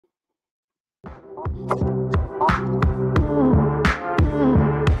And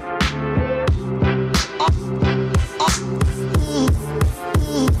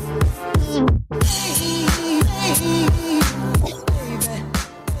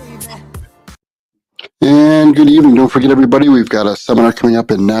good evening. Don't forget, everybody, we've got a seminar coming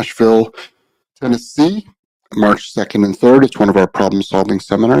up in Nashville, Tennessee, March 2nd and 3rd. It's one of our problem-solving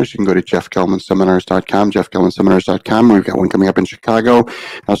seminars. You can go to jeffgellmanseminars.com, jeffgellmanseminars.com. We've got one coming up in Chicago,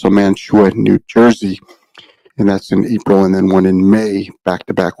 also Mantua, New Jersey, and that's in April, and then one in May,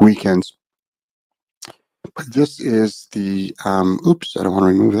 back-to-back weekends. But this is the, oops, I don't want to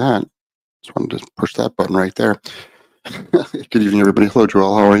remove that. Just wanted to push that button right there. Good evening, everybody. Hello,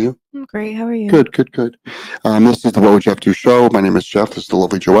 Joelle. How are you? I'm great. How are you? Good. This is the What Would Jeff Do show. My name is Jeff. This is the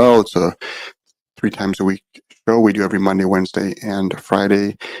lovely Joelle. It's a 3 times a week show. We do every Monday, Wednesday, and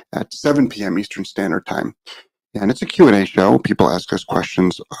Friday at 7 p.m. Eastern Standard Time. And it's a Q&A show. People ask us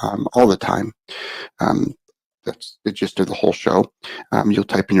questions all the time. That's the gist of the whole show. You'll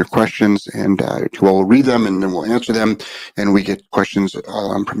type in your questions, and Joelle will read them, and then we'll answer them. And we get questions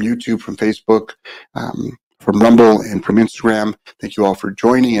from YouTube, from Facebook, from Rumble, and from Instagram. Thank you all for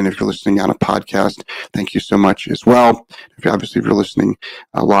joining. And if you're listening on a podcast, thank you so much as well. If you're listening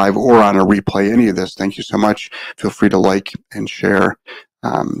live or on a replay, any of this, thank you so much. Feel free to like and share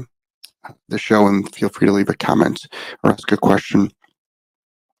the show, and feel free to leave a comment or ask a question.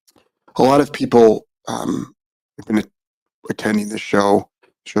 A lot of people have been attending this show. The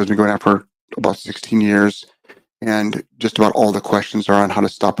show's been going on for about 16 years, and just about all the questions are on how to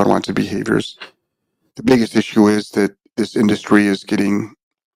stop unwanted behaviors. The biggest issue is that this industry is getting,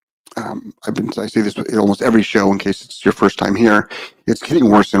 I say this in almost every show in case it's your first time here, it's getting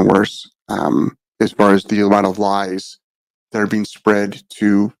worse and worse as far as the amount of lies that are being spread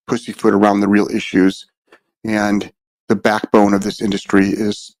to pussyfoot around the real issues. And the backbone of this industry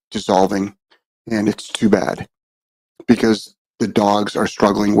is dissolving, and it's too bad because the dogs are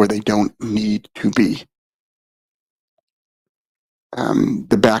struggling where they don't need to be.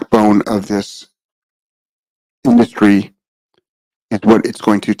 The backbone of this industry is what it's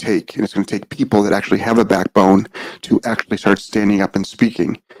going to take, and it's going to take people that actually have a backbone to actually start standing up and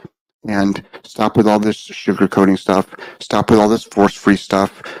speaking, and stop with all this sugarcoating stuff, stop with all this force-free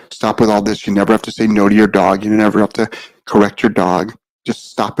stuff, stop with all this you never have to say no to your dog, you never have to correct your dog. Just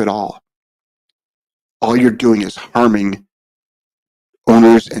stop it all. All you're doing is harming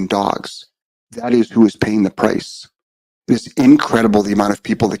owners and dogs. That is who is paying the price. It is incredible the amount of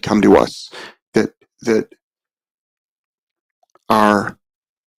people that come to us that are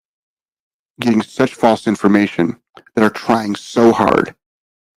getting such false information, that are trying so hard,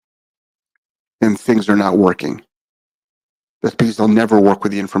 and things are not working. That's because they'll never work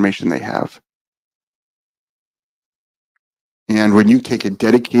with the information they have. And when you take a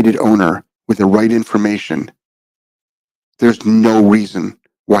dedicated owner with the right information, there's no reason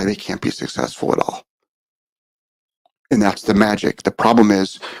why they can't be successful at all. And that's the magic. The problem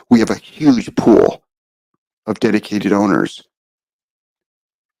is we have a huge pool of dedicated owners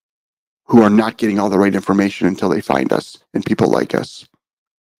who are not getting all the right information until they find us and people like us.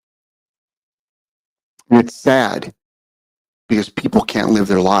 And it's sad because people can't live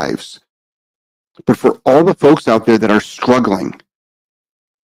their lives. But for all the folks out there that are struggling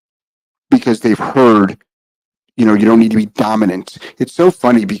because they've heard, you don't need to be dominant. It's so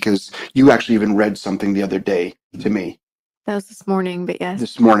funny because you actually even read something the other day to me. That was this morning, but yes.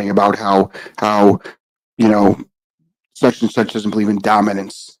 This morning about how such and such doesn't believe in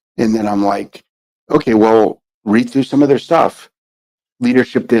dominance. And then I'm like, okay, well, read through some of their stuff.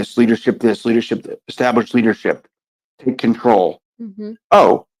 Leadership this, established leadership, take control. Mm-hmm.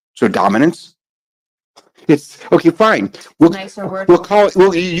 Oh, so dominance? It's okay, fine. Nicer word. We'll call it,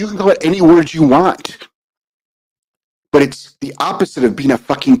 you can call it any word you want. But it's the opposite of being a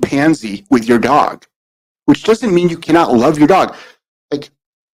fucking pansy with your dog, which doesn't mean you cannot love your dog. Like,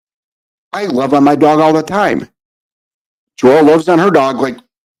 I love on my dog all the time. Joelle loves on her dog like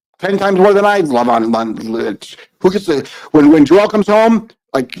 10 times more than I love on who gets when Joelle comes home,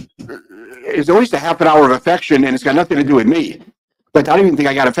 like, it's always a half an hour of affection, and it's got nothing to do with me. But I don't even think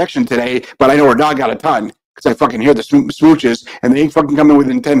I got affection today, but I know her dog got a ton because I fucking hear the smooches, and they ain't fucking coming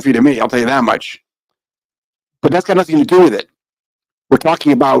within 10 feet of me, I'll tell you that much. But that's got nothing to do with it. We're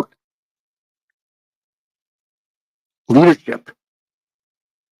talking about leadership.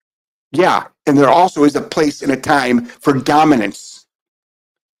 Yeah, and there also is a place and a time for dominance.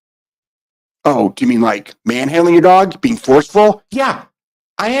 Oh, do you mean like manhandling your dog, being forceful? Yeah,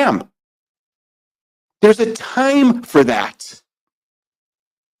 I am. There's a time for that.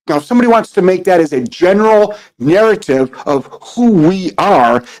 Now, if somebody wants to make that as a general narrative of who we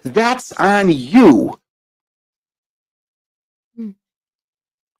are, that's on you.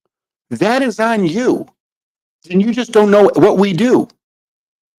 That is on you. And you just don't know what we do.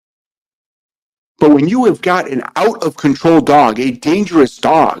 But when you have got an out of control dog, a dangerous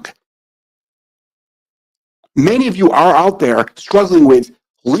dog, many of you are out there struggling with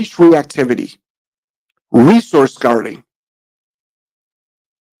leash reactivity, resource guarding.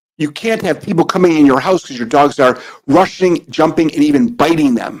 You can't have people coming in your house because your dogs are rushing, jumping, and even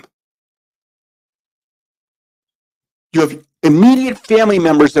biting them. You have immediate family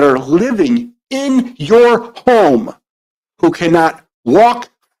members that are living in your home who cannot walk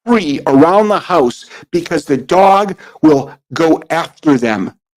free around the house because the dog will go after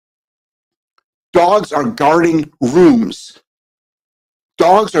them. Dogs are guarding rooms.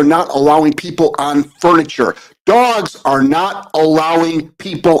 Dogs are not allowing people on furniture. Dogs are not allowing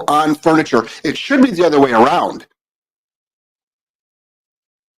people on furniture. It should be the other way around.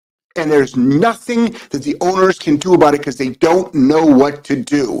 And there's nothing that the owners can do about it because they don't know what to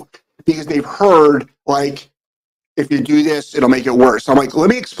do. Because they've heard, like, if you do this, it'll make it worse. I'm like, let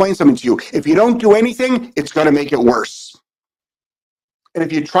me explain something to you. If you don't do anything, it's going to make it worse. And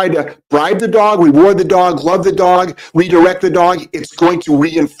if you try to bribe the dog, reward the dog, love the dog, redirect the dog, it's going to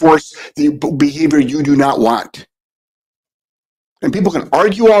reinforce the behavior you do not want. And people can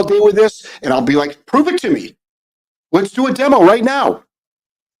argue all day with this, and I'll be like, prove it to me. Let's do a demo right now.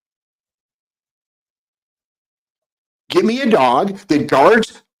 Give me a dog that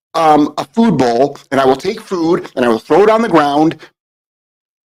guards a food bowl, and I will take food and I will throw it on the ground.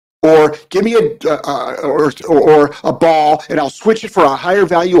 Or give me a ball and I'll switch it for a higher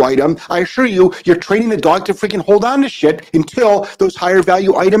value item. I assure you, you're training the dog to freaking hold on to shit until those higher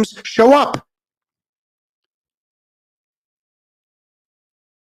value items show up.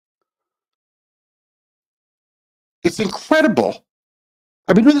 It's incredible.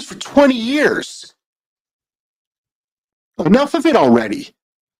 I've been doing this for 20 years. Enough of it already.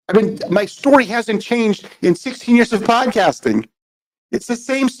 I mean, my story hasn't changed in 16 years of podcasting. It's the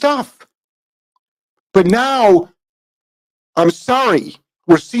same stuff. But now, I'm sorry,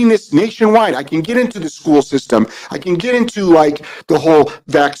 we're seeing this nationwide. I can get into the school system. I can get into like the whole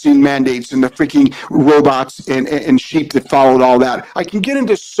vaccine mandates and the freaking robots and sheep that followed all that. I can get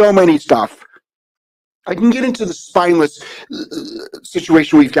into so many stuff. I can get into the spineless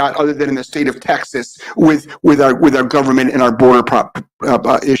situation we've got, other than in the state of Texas with our government and our border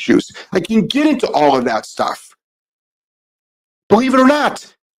issues. I can get into all of that stuff. Believe it or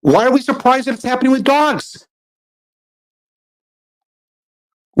not, why are we surprised that it's happening with dogs?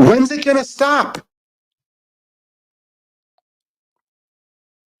 When's it going to stop?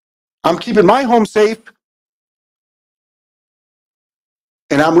 I'm keeping my home safe,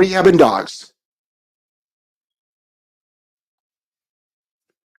 and I'm rehabbing dogs.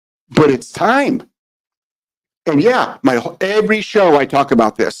 But it's time. And yeah, every show I talk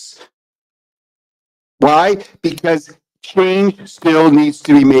about this. Why? Because change still needs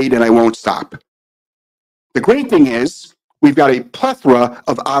to be made, and I won't stop. The great thing is we've got a plethora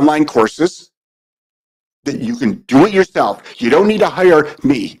of online courses that you can do it yourself. You don't need to hire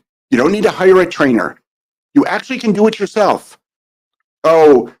me. You don't need to hire a trainer. You actually can do it yourself.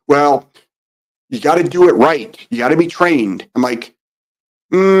 Oh, well, you got to do it right. You got to be trained. I'm like,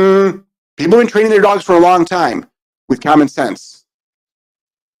 people have been training their dogs for a long time with common sense.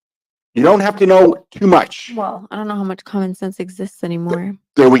 You don't have to know too much. Well, I don't know how much common sense exists anymore.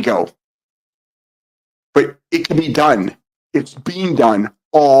 There we go. But it can be done. It's being done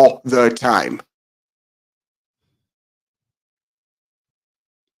all the time.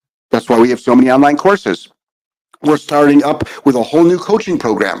 That's why we have so many online courses. We're starting up with a whole new coaching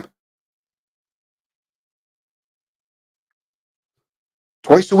program.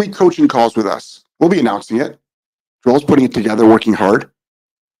 Twice a week coaching calls with us. We'll be announcing it. Joel's putting it together, working hard.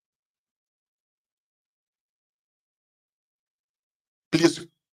 Because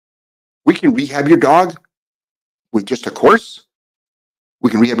we can rehab your dog with just a course.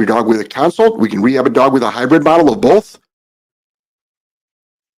 We can rehab your dog with a consult. We can rehab a dog with a hybrid model of both.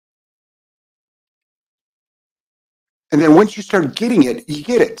 And then once you start getting it, you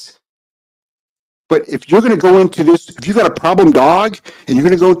get it. But if you're going to go into this, if you've got a problem dog and you're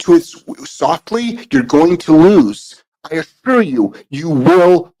going to go to it softly, you're going to lose. I assure you, you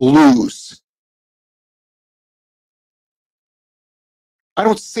will lose. I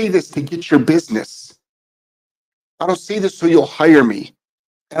don't say this to get your business. I don't say this so you'll hire me.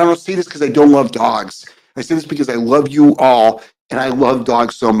 And I don't say this because I don't love dogs. I say this because I love you all, and I love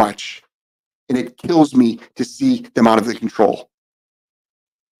dogs so much. And it kills me to see them out of the control.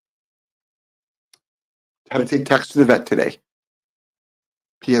 Had to take Tex to the vet today.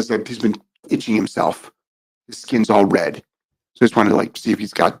 He's been itching himself. His skin's all red. So I just wanted to see if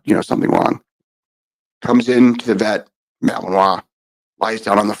he's got, something wrong. Comes in to the vet, Malinois, lies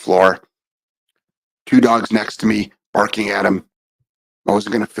down on the floor. 2 dogs next to me barking at him. I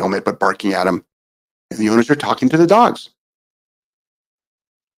wasn't going to film it, but barking at him. And the owners are talking to the dogs.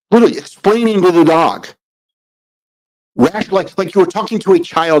 Literally explaining to the dog. Like you were talking to a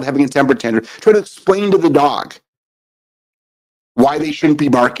child having a temper tantrum, trying to explain to the dog why they shouldn't be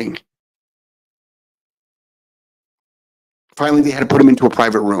barking. Finally, they had to put him into a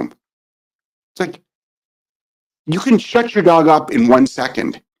private room. It's like, you can shut your dog up in 1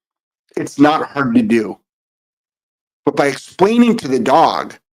 second. It's not hard to do. But by explaining to the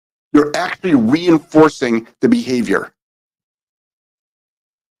dog, you're actually reinforcing the behavior.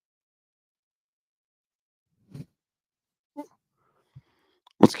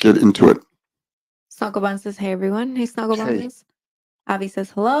 Let's get into it. Snugglebun says, hey, everyone. Hey, Snugglebun. Hey. Avi says,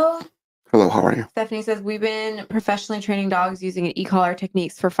 hello. Hello, how are you? Stephanie says, we've been professionally training dogs using an e-collar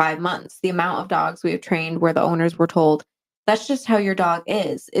techniques for 5 months. The amount of dogs we have trained where the owners were told, that's just how your dog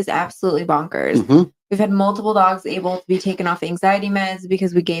is absolutely bonkers. Mm-hmm. We've had multiple dogs able to be taken off anxiety meds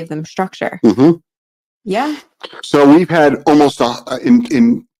because we gave them structure. Mm-hmm. Yeah. So we've had almost,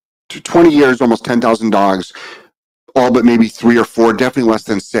 in 20 years, almost 10,000 dogs, all but maybe 3 or 4, definitely less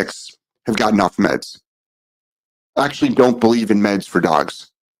than 6, have gotten off meds. I actually don't believe in meds for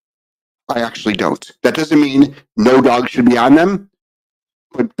dogs. I actually don't. That doesn't mean no dog should be on them,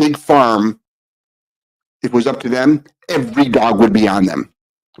 but Big Farm, if it was up to them, every dog would be on them.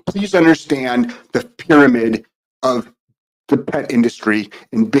 Please understand the pyramid of the pet industry,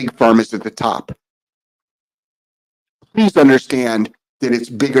 and Big Farm is at the top. Please understand that it's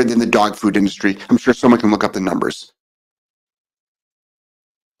bigger than the dog food industry. I'm sure someone can look up the numbers.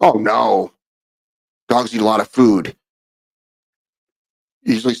 Oh no, dogs eat a lot of food.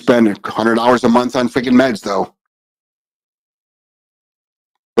 Usually spend $100 a month on freaking meds, though.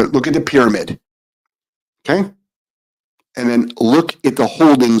 But look at the pyramid, okay? And then look at the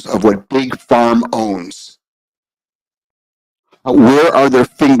holdings of what Big Farm owns. Where are their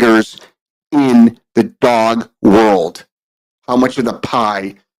fingers in the dog world? How much of the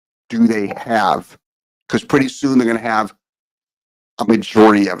pie do they have? Because pretty soon they're going to have a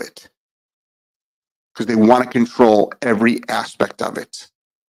majority of it. Because they want to control every aspect of it.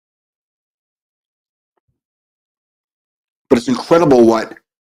 But it's incredible what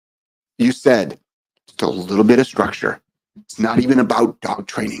you said. Just a little bit of structure. It's not even about dog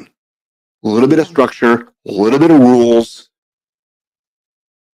training. A little bit of structure, a little bit of rules.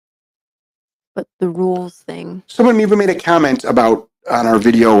 But the rules thing. Someone even made a comment about on our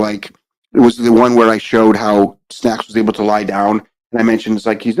video, like it was the one where I showed how Snacks was able to lie down. And I mentioned it's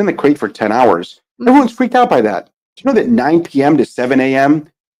like he's in the crate for 10 hours. Everyone's freaked out by that. Do you know that 9 p.m. to 7 a.m.?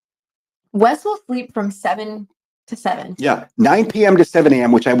 Wes will sleep from 7 to 7. Yeah, 9 p.m. to 7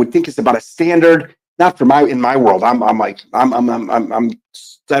 a.m., which I would think is about a standard. Not for in my world. I don't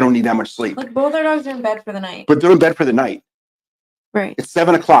need that much sleep. Like both our dogs are in bed for the night. But they're in bed for the night. Right. It's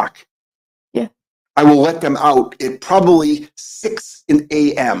 7 o'clock. Yeah. I will let them out at probably 6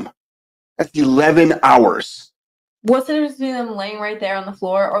 a.m. That's 11 hours. What's the difference between them laying right there on the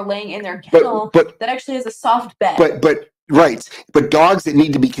floor or laying in their kennel but that actually has a soft bed? But right. But dogs that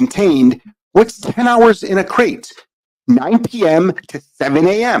need to be contained, what's 10 hours in a crate? 9 p.m. to 7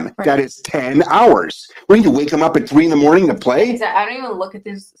 a.m. Right. That is 10 hours. We need to wake them up at 3 in the morning to play? Exactly. I don't even look at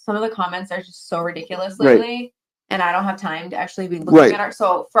this. Some of the comments are just so ridiculous lately. Right. And I don't have time to actually be looking at our.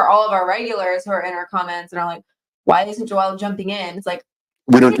 So for all of our regulars who are in our comments and are like, why isn't Joelle jumping in? It's like,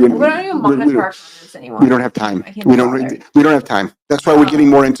 we don't even monitor our comments anymore. We don't have time. We don't have time. That's why we're getting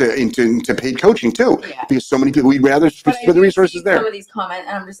more into paid coaching too. Yeah. Because so many people, we'd rather put the resources there. Some of these comments,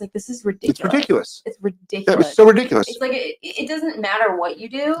 and I'm just like, this is ridiculous. It's ridiculous. It's ridiculous. That was so ridiculous. It's like it doesn't matter what you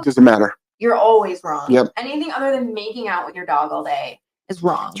do. It doesn't matter. You're always wrong. Yep. Anything other than making out with your dog all day is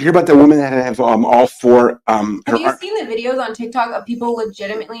wrong. Did you hear about the woman that have all 4? Have you seen the videos on TikTok of people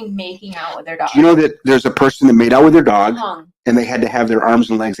legitimately making out with their dog? Do you know that there's a person that made out with their dog and they had to have their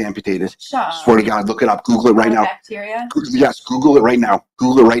arms and legs amputated? Shut up. Swear to God, look it up. Google it right now. Bacteria? Yes, Google it right now.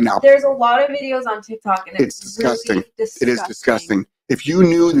 Google it right now. There's a lot of videos on TikTok and it's disgusting. Really disgusting. It is disgusting. If you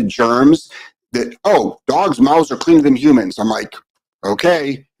knew the germs that, dogs' mouths are cleaner than humans. I'm like,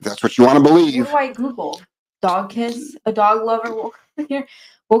 okay, if that's what you want to believe. What do I Google? Dog kiss? A dog lover woke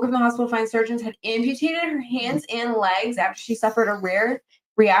up in the hospital to find surgeons had amputated her hands and legs after she suffered a rare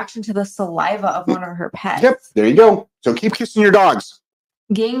reaction to the saliva of one of her pets. Yep, there you go. So keep kissing your dogs.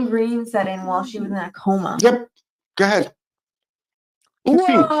 Gangrene set in while she was in a coma. Yep, go ahead.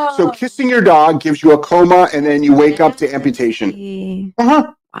 So kissing your dog gives you a coma, and then you wake up to amputation.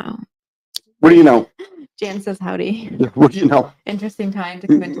 Wow. What do you know? Jan says howdy. Yeah, what do you know? Interesting time to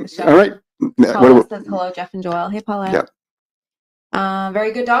come into the show. All right. Paula says hello, Jeff and Joelle. Hey, Paula. Yeah.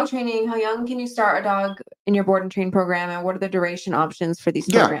 Very good dog training. How young can you start a dog in your board and train program, and what are the duration options for these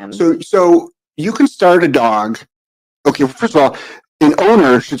programs? So you can start a dog. Okay, first of all, an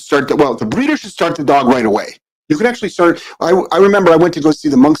owner should start the breeder should start the dog right away. You can actually start. I remember I went to go see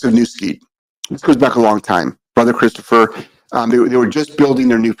the monks of Newskeet. This goes back a long time. Brother Christopher. They were just building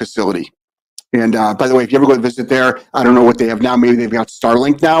their new facility. And by the way, if you ever go to visit there, I don't know what they have now. Maybe they've got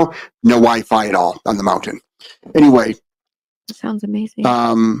Starlink now. No Wi-Fi at all on the mountain. Anyway. Sounds amazing.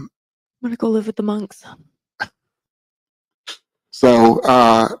 I'm going to go live with the monks. So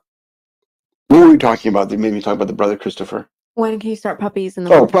what were we talking about? They made me talk about the Brother Christopher. When can you start puppies in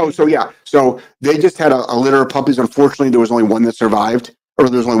the So they just had a litter of puppies. Unfortunately, there was only one that survived, or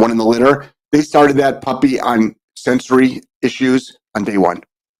there was only one in the litter. They started that puppy on sensory issues on day one.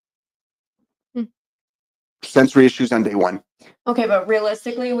 Sensory issues on day one. Okay, but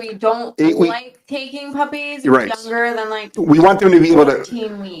realistically, we don't like taking puppies younger than like. We want them to be able to.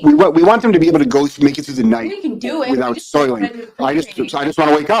 We want them to be able to go make it through the night. We can do it without soiling. I just want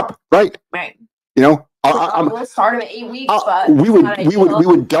to wake up, right? Right. You know, we'll start them at 8 weeks, but we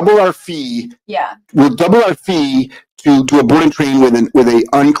would double our fee. Yeah. We'll double our fee to do a board and train with a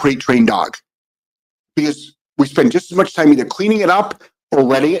uncrate trained dog, because we spend just as much time either cleaning it up or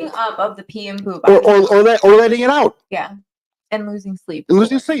letting it up of the pee and poop, or letting it out. Yeah. And losing sleep.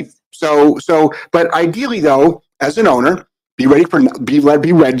 So, but ideally though, as an owner, be ready,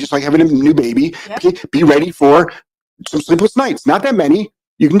 just like having a new baby. Yep. Okay, be ready for some sleepless nights. Not that many.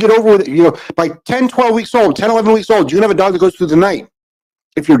 You can get over with it. You know, by 10, 12 weeks old, 10, 11 weeks old, you can have a dog that goes through the night.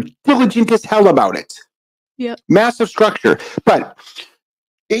 If you're diligent as hell about it. Yep. Massive structure. But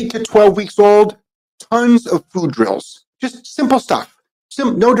 8 to 12 weeks old, tons of food drills. Just simple stuff.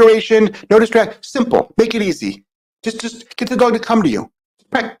 No duration, no distract. Simple. Make it easy. Just get the dog to come to you.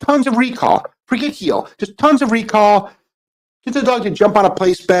 Tons of recall. Forget heel. Just tons of recall. Get the dog to jump on a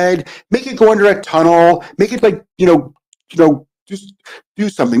place bed. Make it go under a tunnel. Make it like, just do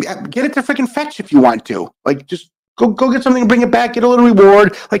something. Get it to freaking fetch if you want to. Like, just go get something and bring it back. Get a little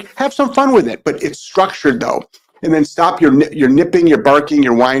reward. Like, have some fun with it. But it's structured though. And then stop your nipping, your barking,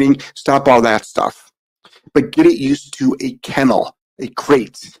 your whining. Stop all that stuff. But get it used to a kennel, a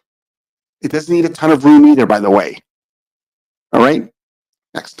crate. It doesn't need a ton of room either, by the way. All right,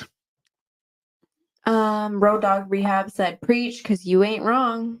 next. Road Dog Rehab said, preach, because you ain't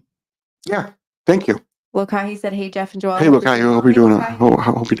wrong. Yeah, thank you. Lokai, he said, hey, Jeff and Joelle. Hey, Lokai, I hope you're doing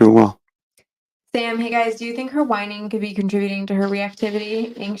hope you're doing well. Sam, hey guys, do you think her whining could be contributing to her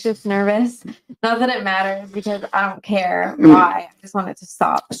reactivity? Anxious, nervous? Not that it matters, because I don't care why. I just want it to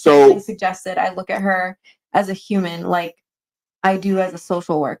stop. So I suggested I look at her as a human, like I do as a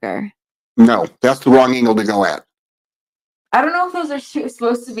social worker. No, that's the wrong angle to go at. I don't know if those are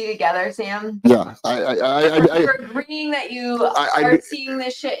supposed to be together, Sam. Yeah, You're agreeing that you are seeing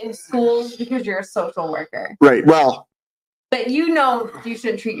this shit in schools because you're a social worker, right? Well, but you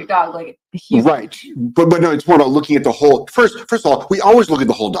shouldn't treat your dog like a human, right? But no, it's more about looking at the whole. First of all, we always look at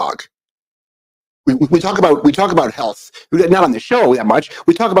the whole dog. We talk about health, not on the show that much.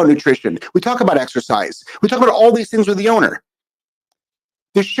 We talk about nutrition. We talk about exercise. We talk about all these things with the owner.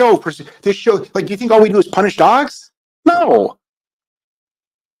 This show, like, do you think all we do is punish dogs? No.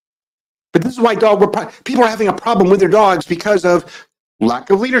 But this is why people are having a problem with their dogs, because of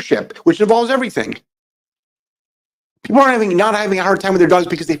lack of leadership, which involves everything. People are not having a hard time with their dogs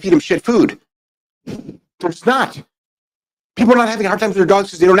because they feed them shit food. It's not. People are not having a hard time with their dogs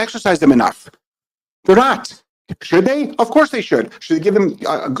because they don't exercise them enough. They're not. Should they? Of course they should. Should they give them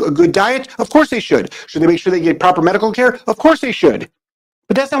a good diet? Of course they should. Should they make sure they get proper medical care? Of course they should.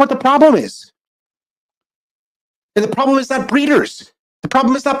 But that's not what the problem is. And the problem is not breeders. The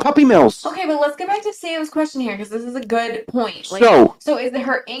problem is not puppy mills. Okay, but let's get back to Sam's question here, because this is a good point. Like, so is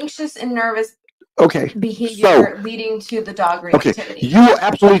her anxious and nervous behavior leading to the dog reactivity? Okay, you will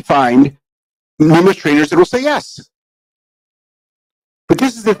absolutely find numerous trainers that will say yes. But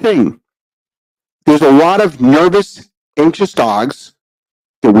this is the thing. There's a lot of nervous, anxious dogs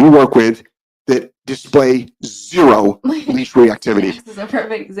that we work with that display zero leash reactivity. This is a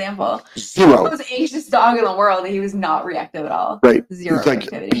perfect example. Zero. The most anxious dog in the world, and he was not reactive at all. Right. Zero. It's like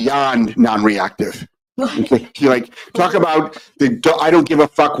reactivity. Beyond non-reactive. He talk about the I don't give a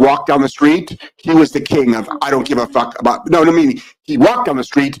fuck walk down the street. He was the king of I don't give a fuck about. No, I mean, he walked down the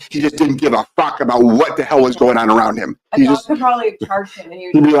street. He just didn't give a fuck about what the hell was going on around him. A dog could probably charge him, and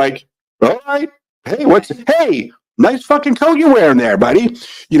he'd be like, all right, hey, nice fucking coat you're wearing there, buddy.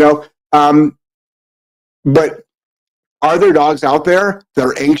 But are there dogs out there that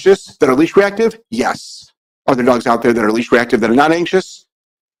are anxious, that are leash reactive? Yes. Are there dogs out there that are leash reactive that are not anxious?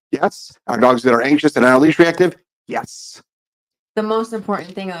 Yes. Are dogs that are anxious and are not leash reactive? Yes. The most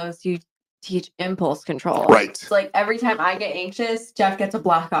important thing though is you teach impulse control. Right. It's like every time I get anxious, Jeff gets a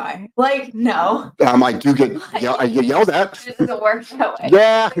black eye. Like, no. I do get I get yelled at. It doesn't work that way.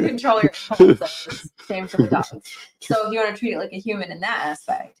 Yeah. You control your impulses. Same for the dogs. So if you want to treat it like a human in that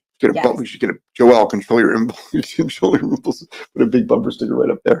aspect. We should get a Joelle, control your impulses. Put a big bumper sticker right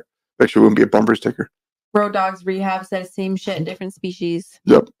up there. Actually, it wouldn't be a bumper sticker. Road Dogs Rehab says same shit, different species.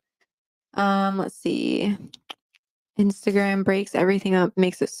 Yep. Let's see. Instagram breaks everything up,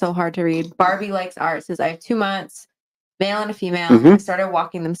 makes it so hard to read. Barbie Likes Art says, I have 2 months, male and a female. Mm-hmm. I started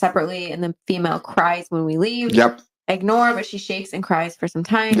walking them separately, and the female cries when we leave. Yep. I ignore, but she shakes and cries for some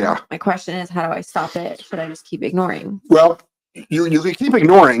time. Yeah. My question is, how do I stop it? Should I just keep ignoring? Well, you can keep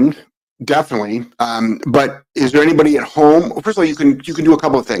ignoring, definitely. But is there anybody at home? Well, first of all, you can do a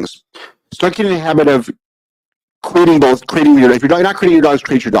couple of things. Start getting in the habit of creating your, if you're not creating your dogs,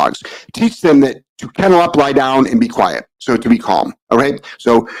 create your dogs. Teach them that to kennel up, lie down, and be quiet. So to be calm. All right.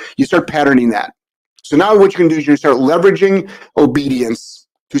 So you start patterning that. So now what you can do is you start leveraging obedience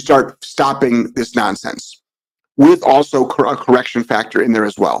to start stopping this nonsense, with also a correction factor in there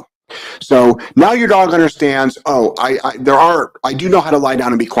as well. So now your dog understands, I do know how to lie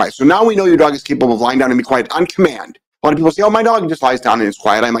down and be quiet. So now we know your dog is capable of lying down and be quiet on command. A lot of people say, oh, my dog just lies down and is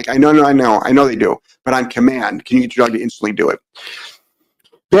quiet. I'm like, I know they do. But on command, can you get your dog to instantly do it?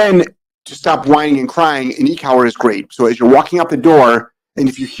 Then to stop whining and crying, an e-collar is great. So as you're walking out the door, and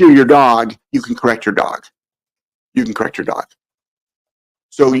if you hear your dog, you can correct your dog.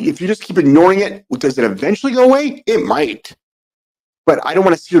 So if you just keep ignoring it, does it eventually go away? It might. But I don't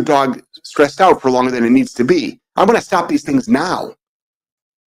want to see your dog stressed out for longer than it needs to be. I'm going to stop these things now.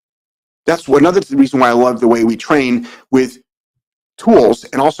 That's another reason why I love the way we train with tools,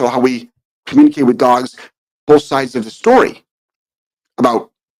 and also how we communicate with dogs, both sides of the story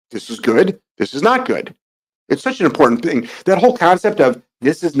about this is good, this is not good. It's such an important thing. That whole concept of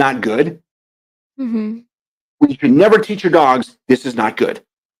this is not good. Mm-hmm. You should never teach your dogs this is not good.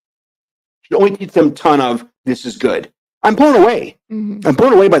 You should only teach them a ton of this is good. I'm blown away. Mm-hmm. I'm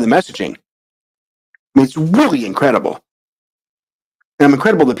blown away by the messaging. I mean, it's really incredible. And I'm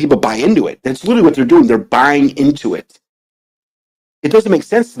incredible that people buy into it. That's literally what they're doing. They're buying into it. It doesn't make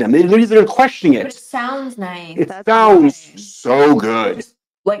sense to them. They're questioning it. But it sounds nice. It sounds so good. Just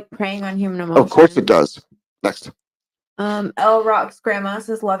like preying on human emotions. Of course it does. Next. L Rock's grandma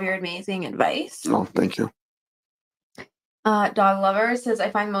says, love your amazing advice. Oh, thank you. Dog Lover says,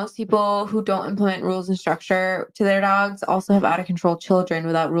 I find most people who don't implement rules and structure to their dogs also have out of control children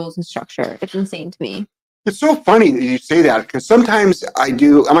without rules and structure. It's insane to me. It's so funny that you say that, because sometimes I'm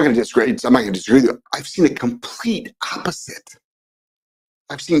not going to disagree with you. I've seen a complete opposite.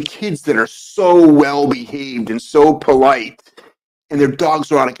 I've seen kids that are so well behaved and so polite, and their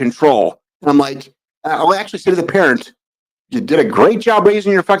dogs are out of control. And I'm like, I'll actually say to the parent, you did a great job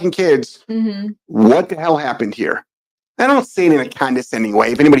raising your fucking kids. Mm-hmm. What the hell happened here? I don't say it in a condescending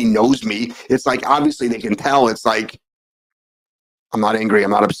way. If anybody knows me, it's like, obviously they can tell. It's like, I'm not angry. I'm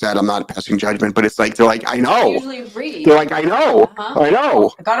not upset. I'm not passing judgment. But it's like, they're like, I know. I usually agree. They're like, I know. Uh-huh. I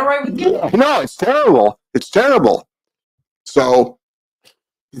know. I got it right with you. I know. It's terrible. It's terrible. So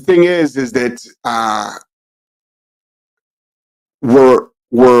the thing is that we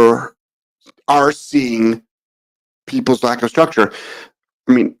are seeing people's lack of structure.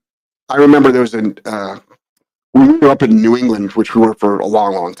 I mean, I remember there was we were up in New England, which we were for a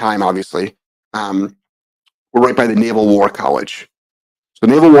long, long time, obviously. We're right by the Naval War College. So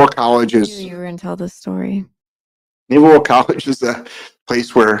Naval War College is... You were going to tell this story. Naval War College is a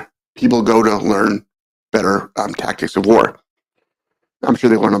place where people go to learn better tactics of war. I'm sure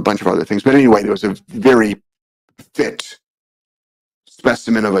they learn a bunch of other things. But anyway, there was a very fit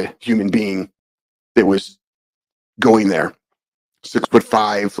specimen of a human being that was going there.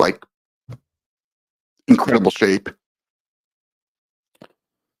 6'5", like incredible shape.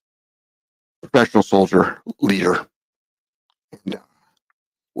 Professional soldier, leader. And,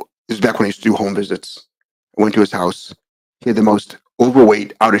 this is back when I used to do home visits. I went to his house. He had the most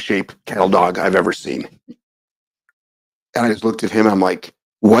overweight, out of shape cattle dog I've ever seen. And I just looked at him and I'm like,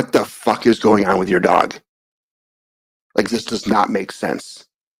 what the fuck is going on with your dog? Like, this does not make sense.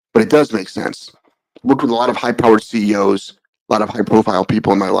 But it does make sense. Worked with a lot of high-powered CEOs, a lot of high-profile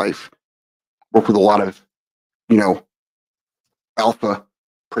people in my life. Worked with a lot of, alpha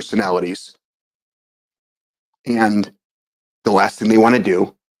personalities. And the last thing they want to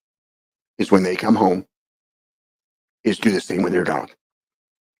do is when they come home is do the same with their dog.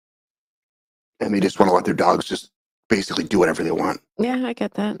 And they just want to let their dogs just basically do whatever they want. Yeah, I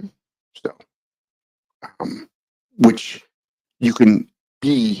get that. So, which you can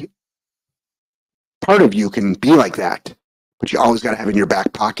be, part of you can be like that, but you always got to have in your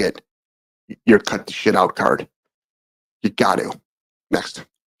back pocket your cut the shit out card. You got to. Next.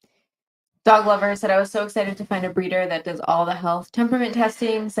 Dog Lover said, I was so excited to find a breeder that does all the health temperament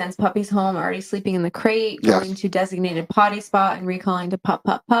testing, sends puppies home already sleeping in the crate, going to designated potty spot and recalling to pup.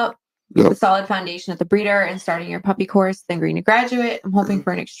 Yep. A solid foundation at the breeder and starting your puppy course, then green to graduate. I'm hoping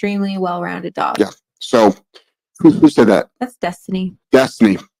for an extremely well-rounded dog. Yeah. So who said that? That's Destiny.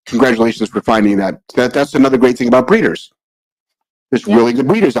 Destiny. Congratulations for finding that. That's another great thing about breeders. There's really good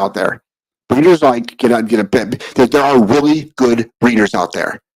breeders out there. Breeders like get a bit. There are really good breeders out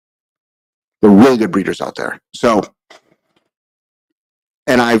there. There are really good breeders out there. So,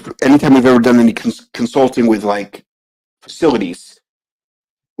 and anytime we've ever done any consulting with like facilities,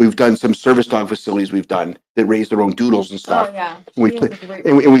 we've done some service dog facilities we've done that raise their own doodles and stuff. Oh, yeah.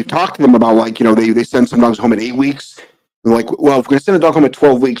 And we've talked to them about, like, you know, they send some dogs home at 8 weeks. We're like, well, if we're going to send a dog home at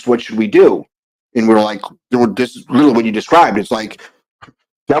 12 weeks, what should we do? And we're like, this is really what you described. It's like,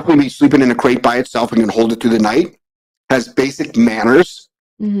 definitely be sleeping in a crate by itself and can hold it through the night, has basic manners,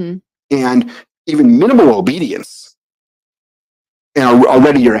 and even minimal obedience. And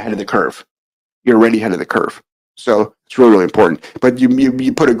already you're ahead of the curve. You're already ahead of the curve. So it's really, really important. But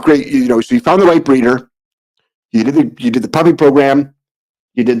you put a great, you know, so you found the right breeder. You did the puppy program.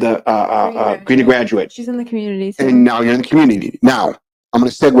 You did the Green to Graduate. She's in the community. So. And now you're in the community. Now I'm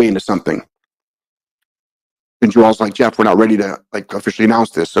going to segue into something. And Joel's like, Jeff, we're not ready to like officially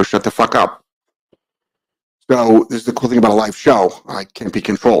announce this, so shut the fuck up. So this is the cool thing about a live show. I can't be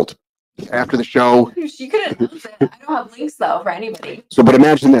controlled. After the show, she could announce it. I don't have links though for anybody. So, but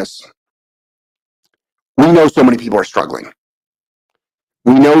imagine this. We know so many people are struggling.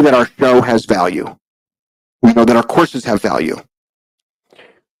 We know that our show has value. We know that our courses have value.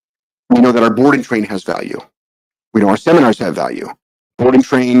 We know that our board and train has value. We know our seminars have value. Board and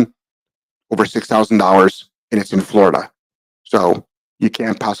train, over $6,000, and it's in Florida. So you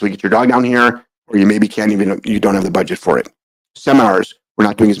can't possibly get your dog down here, or you maybe can't even, you don't have the budget for it. Seminars, we're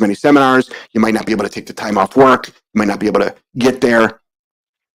not doing as many seminars. You might not be able to take the time off work. You might not be able to get there.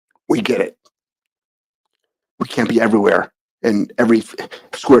 We get it. We can't be everywhere. And every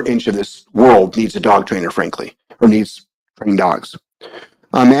square inch of this world needs a dog trainer, frankly, or needs trained dogs.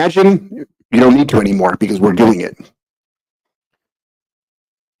 Imagine you don't need to anymore because we're doing it.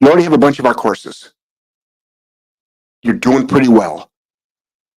 You already have a bunch of our courses. You're doing pretty well.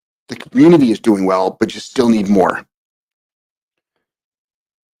 The community is doing well, but you still need more.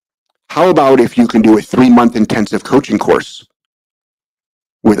 How about if you can do a 3-month intensive coaching course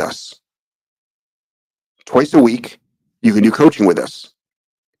with us? Twice a week, you can do coaching with us.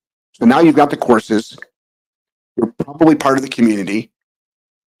 So now you've got the courses. You're probably part of the community.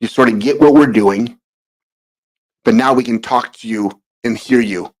 You sort of get what we're doing. But now we can talk to you and hear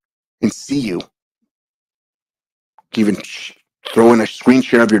you and see you. Even throw in a screen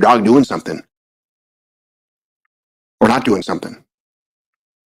share of your dog doing something or not doing something.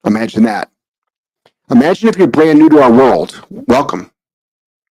 Imagine that. Imagine if you're brand new to our world. Welcome.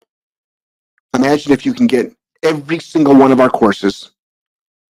 Imagine if you can get every single one of our courses,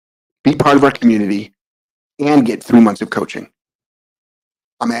 be part of our community, and get 3 months of coaching.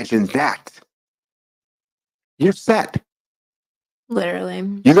 Imagine that. You're set. Literally.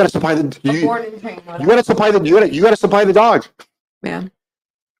 You got to supply the. You got to supply the. You got to supply the dog. Yeah.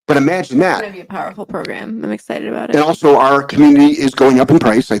 But imagine that. It's going to be a powerful program. I'm excited about it. And also, our community is going up in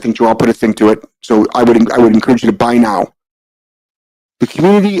price. I think Joel put a thing to it. So I would encourage you to buy now. The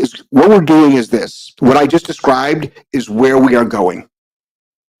community is, what we're doing is this. What I just described is where we are going.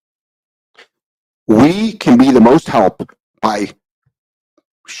 We can be the most help by,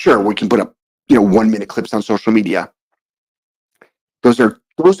 sure, we can put up, 1-minute clips on social media. Those are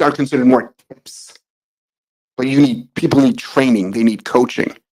considered more tips. But people need training. They need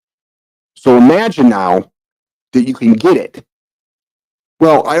coaching. So imagine now that you can get it.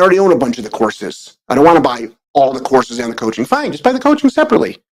 Well, I already own a bunch of the courses. I don't want to buy all the courses and the coaching. Fine, just buy the coaching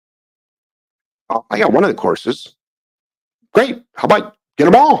separately. Oh, I got one of the courses. Great. How about get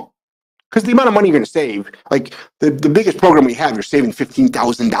them all? Because the amount of money you're going to save, like the biggest program we have, you're saving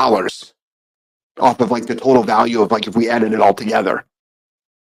 $15,000 off of like the total value of like if we added it all together.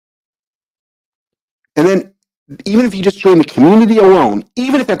 And then even if you just join the community alone,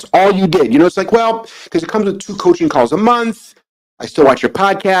 even if that's all you did, it's like, well, because it comes with 2 coaching calls a month. I still watch your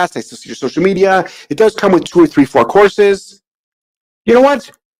podcast. I still see your social media. It does come with 2 or 3, 4 courses. You know what?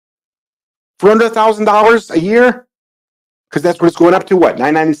 For under $1,000 a year, because that's what it's going up to. What,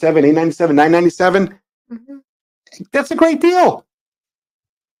 $997, $897, $997? Mm-hmm. That's a great deal.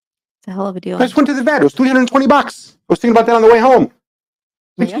 It's a hell of a deal. I just went to the vet. It was $320. I was thinking about that on the way home.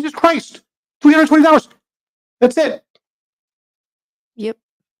 Like, Jesus Christ, $320. That's it. Yep.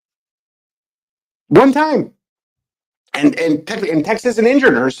 One time. And Tex isn't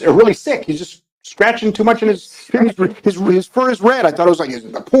injured or really sick. He's just scratching too much, and his fur is red. I thought it was like, is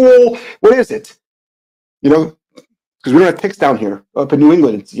it the pool? What is it? Because we don't have ticks down here. Up in New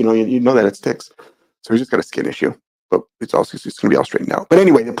England, it's, you know that it's ticks. So he's just got a skin issue. But it's going to be all straightened out. But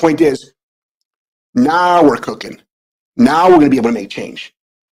anyway, the point is, now we're cooking. Now we're going to be able to make change.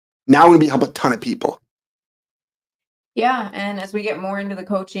 Now we're going to be able to help a ton of people. Yeah, and as we get more into the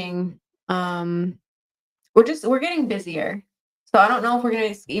coaching, we're getting busier. So I don't know if we're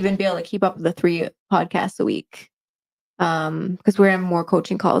going to even be able to keep up with the 3 podcasts a week, because we're in more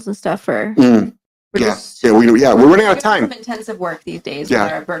coaching calls and stuff. We're running out of time. Some intensive work these days with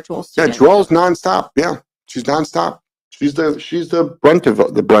our virtual students. Yeah, Joelle's nonstop. Yeah, she's nonstop. She's the brunt of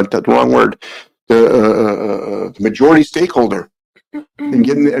the wrong word. The majority stakeholder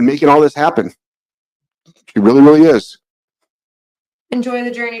in making all this happen. She really, really is. Enjoy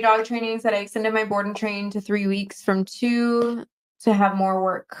the journey dog trainings that I extended my board and train to 3 weeks from 2 to have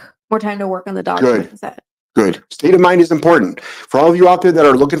more time to work on the dog training set. Good. State of mind is important. For all of you out there that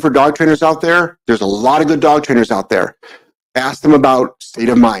are looking for dog trainers out there, there's a lot of good dog trainers out there. Ask them about state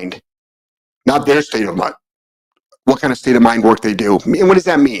of mind. Not their state of mind. What kind of state of mind work they do. And what does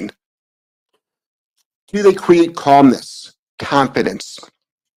that mean? Do they create calmness, confidence?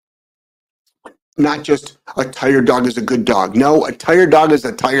 Not just a tired dog is a good dog. No, a tired dog is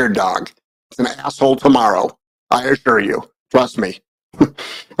a tired dog. It's an asshole tomorrow. I assure you. Trust me.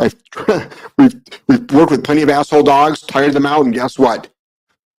 We've worked with plenty of asshole dogs, tired them out, and guess what?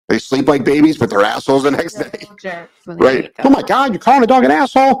 They sleep like babies, but they're assholes the next day. Right? Oh my God, you're calling a dog an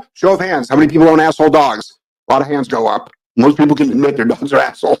asshole? Show of hands. How many people own asshole dogs? A lot of hands go up. Most people can admit their dogs are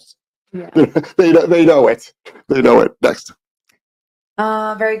assholes. Yeah. They know it. They know it. Next.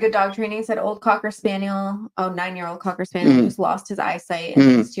 Very good dog training, said old Cocker Spaniel. 9-year-old Cocker Spaniel just lost his eyesight.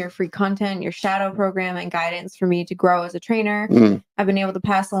 And thanks to your free content, your shadow program, and guidance for me to grow as a trainer, I've been able to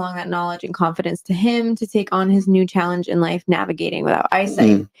pass along that knowledge and confidence to him to take on his new challenge in life, navigating without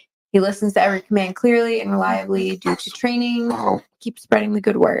eyesight. He listens to every command clearly and reliably due to training. Wow. Keep spreading the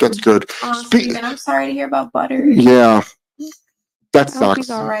good word. That's good. Steven, I'm sorry to hear about Butter. Yeah. That sucks. I hope he's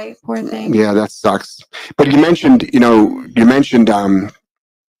all right. Poor thing. Yeah, that sucks. But you mentioned your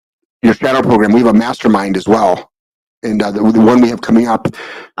shadow program. We have a mastermind as well, and the one we have coming up.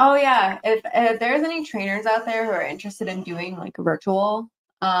 Oh yeah, if there's any trainers out there who are interested in doing like a virtual,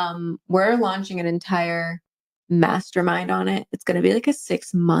 we're launching an entire mastermind on it. It's going to be like a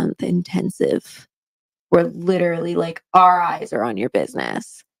 6-month intensive, where literally like our eyes are on your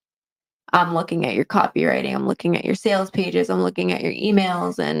business. I'm looking at your copywriting. I'm looking at your sales pages. I'm looking at your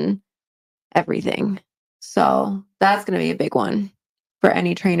emails and everything. So that's going to be a big one for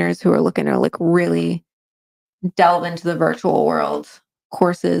any trainers who are looking to like really delve into the virtual world,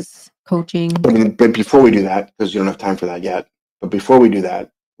 courses, coaching. But before we do that, because you don't have time for that yet, but before we do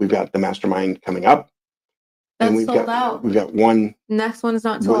that, we've got the mastermind coming up. That's sold out. We've got one. Next one is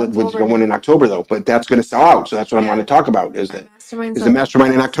not until October. We've got one in October though, but that's going to sell out. So that's what I want to talk about. Is the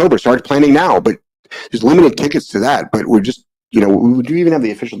mastermind in October? Start planning now, but there's limited tickets to that. But we're just, do you even have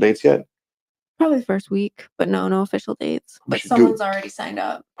the official dates yet? Probably the first week, but no official dates. But someone's already signed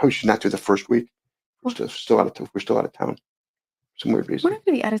up. Probably should not do the first week. We're still out of town. Some weird reason. We're not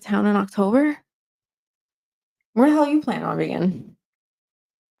going to be out of town in October. Where the hell are you planning on being?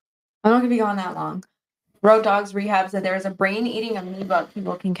 I'm not going to be gone that long. Road Dogs Rehab said there is a brain-eating amoeba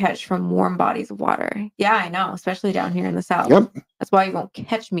people can catch from warm bodies of water. Yeah, I know, especially down here in the South. Yep. That's why you won't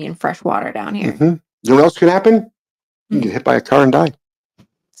catch me in fresh water down here. You know what else can happen? You can get hit by a car and die.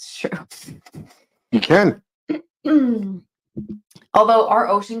 It's true. You can. Although our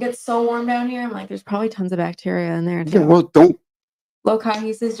ocean gets so warm down here, I'm like, there's probably tons of bacteria in there too. Yeah, well, don't. Lokai,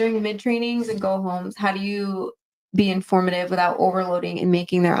 he says during mid-trainings and go-homes, how do you be informative without overloading and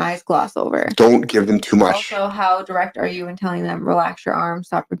making their eyes gloss over? Don't give them too much. Also, how direct are you in telling them, relax your arm,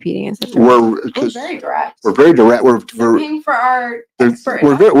 stop repeating, and such? We're very direct. We're very direct. We're paying for our expert.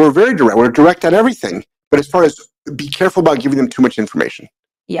 We're very direct. We're direct at everything. But as far as be careful about giving them too much information.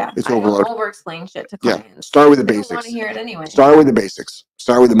 Yeah, it's overload. Over-explain shit to clients. Yeah, start with the basics. They don't want to hear it anyway. Start with the basics.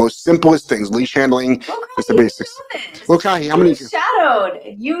 Start with the most simplest things. Leash handling, just the basics. Look, how many shadowed?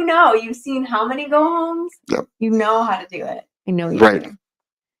 You've seen how many go homes? Yep. You know how to do it. I know you. Right.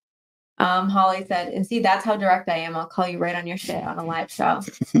 Holly said, and see, that's how direct I am. I'll call you right on your shit on a live show.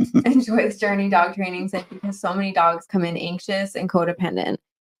 Enjoy this journey. Dog training said, because so many dogs come in anxious and codependent.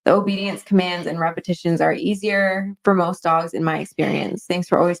 The obedience commands and repetitions are easier for most dogs in my experience. Thanks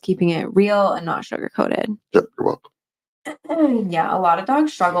for always keeping it real and not sugar-coated. Yep, you're welcome. Yeah, a lot of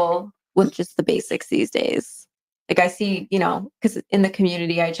dogs struggle with just the basics these days. Like I see, because in the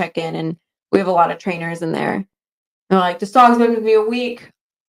community I check in and we have a lot of trainers in there. And they're like, this dog's been with me a week.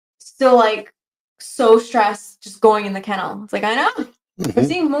 Still like so stressed just going in the kennel. It's like, I know. I'm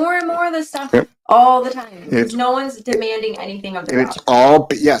seeing more and more of this stuff all the time. No one's demanding anything of the dog.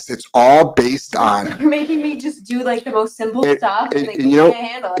 It's all based on. You're making me just do like the most simple stuff and they can't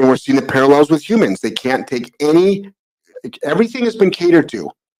handle it. And we're seeing the parallels with humans. They can't take everything has been catered to.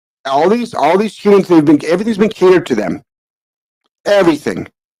 All these humans, everything's been catered to them. Everything.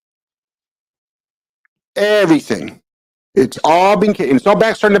 It's all been, and it's all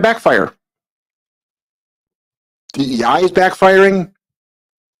starting to backfire. DEI is backfiring.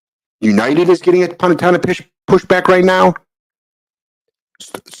 United is getting a ton of pushback right now.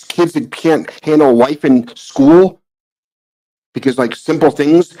 Kids that can't handle life in school because like simple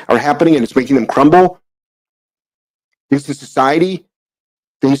things are happening and it's making them crumble. Things in society,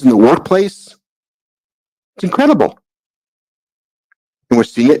 things in the workplace. It's incredible. And we're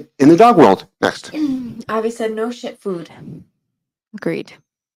seeing it in the dog world. Next. Avi said no shit food. Agreed.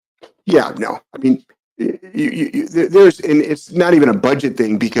 Yeah, no. I mean, there's, and it's not even a budget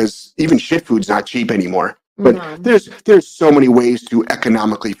thing because even shit food's not cheap anymore. But there's so many ways to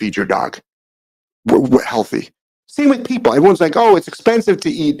economically feed your dog healthy. Same with people. Everyone's like, oh, it's expensive to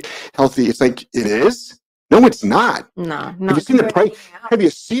eat healthy. It's like, it is? No, it's not. No. Have you seen the price? Have you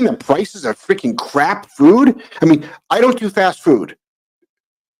seen the prices of freaking crap food? I mean, I don't do fast food.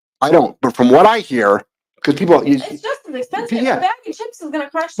 I don't. But from what I hear, because people, it's just as expensive. Yeah. A bag of chips is gonna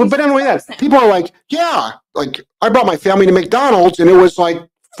crush. But not only that, people are like, yeah, like I brought my family to McDonald's and it was like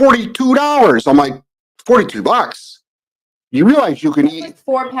 $42. I'm like, $42. You realize you can eat like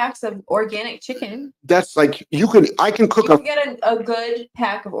 4 packs of organic chicken. That's like I can cook you can get a good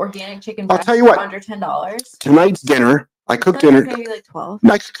pack of organic chicken. I'll tell you what, under $10. Tonight's dinner, I cooked dinner. Maybe like 12.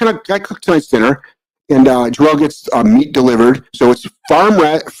 I cooked tonight's dinner, and Joelle gets meat delivered, so it's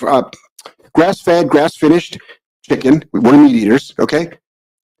grass-fed, grass-finished chicken. We're meat eaters, okay?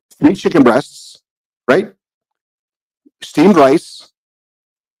 3 chicken breasts, right? Steamed rice,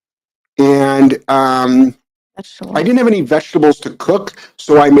 and I didn't have any vegetables to cook,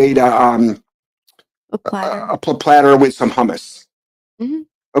 so I made a platter with some hummus. Mm-hmm.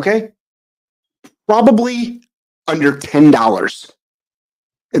 Okay, probably under $10,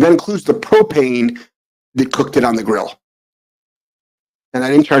 and that includes the propane that cooked it on the grill, and I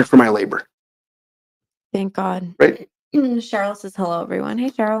didn't charge for my labor. Thank God. Right. Cheryl says hello, everyone. Hey,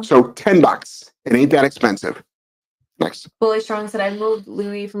 Cheryl. So $10. It ain't that expensive. Next. Bully Strong said, I moved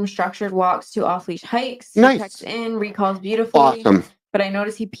Louis from structured walks to off-leash hikes. Nice. He checks in, recalls beautifully. Awesome. But I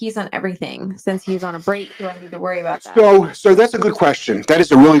notice he pees on everything. Since he's on a break, do I need to worry about that? So that's a good question. That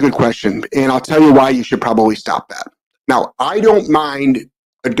is a really good question. And I'll tell you why you should probably stop that. Now, I don't mind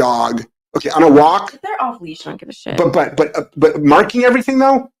a dog, okay, on a walk. If they're off-leash, I don't give a shit. But marking everything,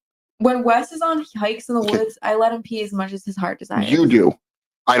 though? When Wes is on hikes in the woods, I let him pee as much as his heart desires. You do.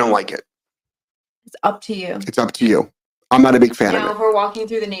 I don't like it. It's up to you. It's up to you. I'm not a big fan of it. If we're walking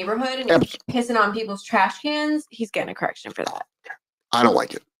through the neighborhood and he's pissing on people's trash cans, he's getting a correction for that. I don't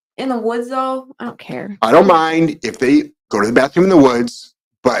like it. In the woods, though, I don't care. I don't mind if they go to the bathroom in the woods,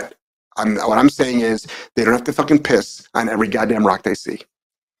 but what I'm saying is they don't have to fucking piss on every goddamn rock they see.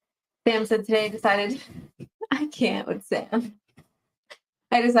 Sam said today I can't with Sam.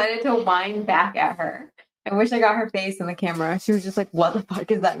 I decided to whine back at her. I wish I got her face in the camera. She was just like, what the fuck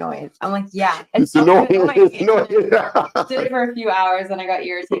is that noise? I'm like, yeah, it's so annoying. Did it for a few hours and I got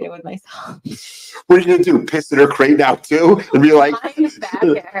irritated with myself. What are you going to do? Piss in her crate now too? And be like, and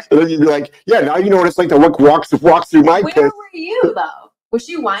then you'd be like, yeah, now you know what it's like to walk through my piss. Where were you though? Was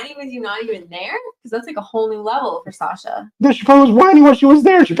she whining with you not even there? Because that's like a whole new level for Sasha. No, she probably was whining when she was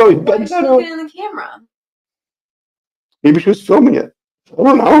there. She probably was looking in the camera. Maybe she was filming it. I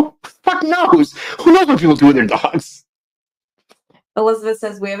don't know. Fuck knows. Who knows what people do with their dogs? Elizabeth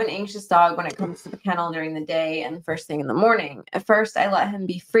says, we have an anxious dog when it comes to the kennel during the day and first thing in the morning. At first, I let him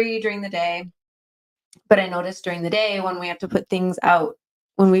be free during the day. But I noticed during the day when we have to put things out,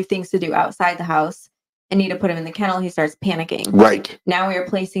 when we have things to do outside the house and need to put him in the kennel, he starts panicking. Right. Now we are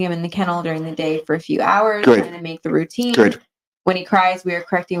placing him in the kennel during the day for a few hours. Good. Trying to make the routine. Good. When he cries, we are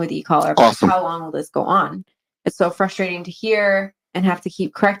correcting with e-collar. Awesome. How long will this go on? It's so frustrating to hear and have to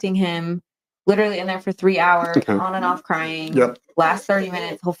keep correcting him literally in there for 3 hours, Okay. on and off crying. Yep. Last 30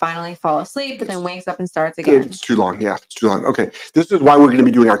 minutes, he'll finally fall asleep, but then wakes up and starts again. It's too long. Yeah, it's too long. Okay. This is why we're going to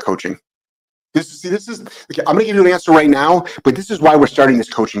be doing our coaching. This is, okay, I'm going to give you an answer right now, but this is why we're starting this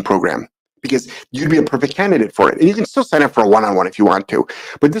coaching program, because you'd be a perfect candidate for it. And you can still sign up for a one-on-one if you want to,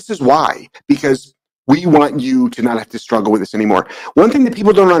 but this is why, because we want you to not have to struggle with this anymore. One thing that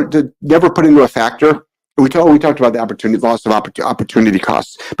people don't want to never put into a factor, we talked about the opportunity, loss of opportunity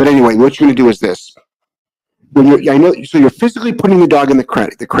costs. But anyway, what you're going to do is this. When you're physically putting the dog in the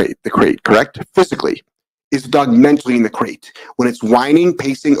crate, correct? Physically. Is the dog mentally in the crate? When it's whining,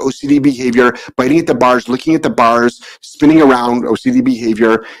 pacing, OCD behavior, biting at the bars, licking at the bars, spinning around, OCD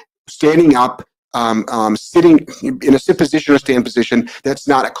behavior, standing up, sitting in a sit position or stand position, that's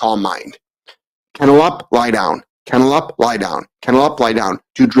not a calm mind. Kennel up, lie down. Kennel up, lie down. Kennel up, lie down.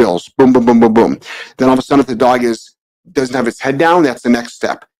 2 drills. Boom, boom, boom, boom, boom. Then all of a sudden, if the dog doesn't have its head down, that's the next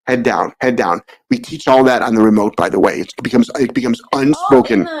step. Head down, head down. We teach all that on the remote, by the way. It becomes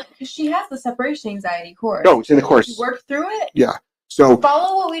unspoken. She has the separation anxiety course. No, it's in the course. You work through it. Yeah. So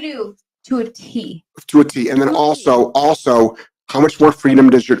follow what we do to a T. To a T, and then also, how much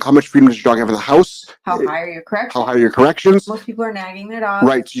freedom does your dog have in the house? How high are your corrections? How high are your corrections? Most people are nagging their dogs.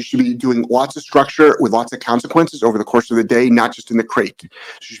 Right. So you should be doing lots of structure with lots of consequences over the course of the day, not just in the crate. So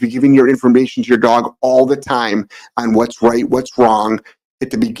you should be giving your information to your dog all the time on what's right, what's wrong at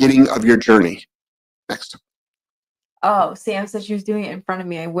the beginning of your journey. Next. Oh, Sam said she was doing it in front of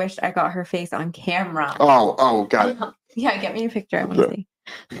me. I wish I got her face on camera. Oh, got it. Yeah, get me a picture. I want to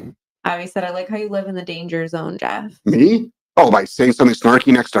see. Abby said, I like how you live in the danger zone, Jeff. Me? Oh, by saying something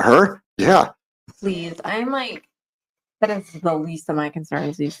snarky next to her? Yeah. Please. I'm like, that is the least of my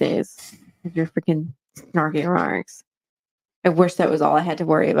concerns these days. Your freaking snarky remarks. I wish that was all I had to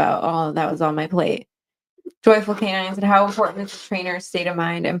worry about. All that was on my plate. Joyful Canine said, how important is a trainer's state of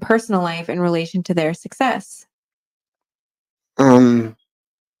mind and personal life in relation to their success? Not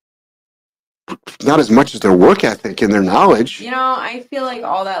as much as their work ethic and their knowledge. You know, I feel like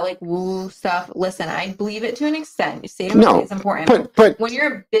all that like woo stuff. Listen, I believe it to an extent. Your state of mind is important. But when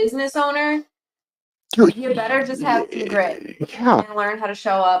you're a business owner, you better just have some grit. Yeah. And learn how to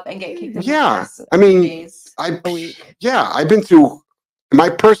show up and get kicked in the ass. I mean, I've been through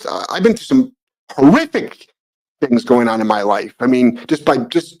some horrific things going on in my life. I mean,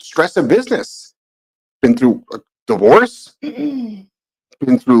 just stress of business. Been through a divorce. Been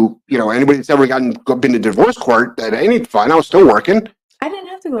through, anybody that's ever been to divorce court, that ain't fun. I was still working. I didn't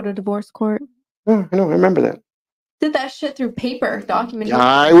have to go to divorce court. Oh, I know. I remember that. Did that shit through paper documentation.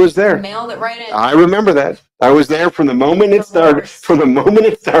 I was there. Mailed it right in. I remember that. I was there from the moment it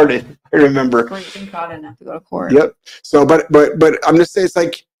started. I remember. Great, thank God I didn't have to go to court. Yep. So, but I'm just saying, it's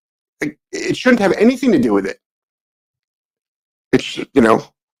like it shouldn't have anything to do with it.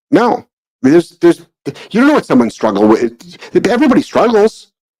 No. There's you don't know what someone struggles with. Everybody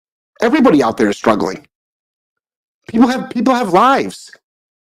struggles. Everybody out there is struggling. People have lives.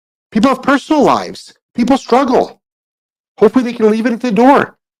 People have personal lives. People struggle. Hopefully they can leave it at the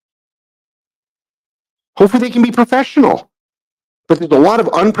door. Hopefully they can be professional. But there's a lot of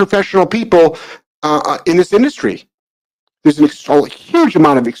unprofessional people in this industry. There's a huge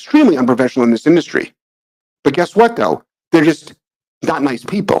amount of extremely unprofessional in this industry. But guess what, though? They're just not nice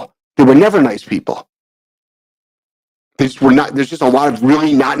people. They were never nice people. There's just a lot of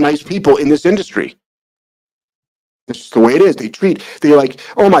really not nice people in this industry. That's just the way it is. They're like,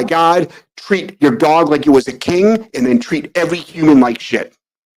 oh my God, treat your dog like it was a king and then treat every human like shit.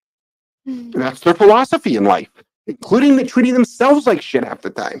 And that's their philosophy in life, including treating themselves like shit half the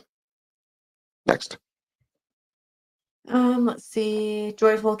time. Next. Let's see.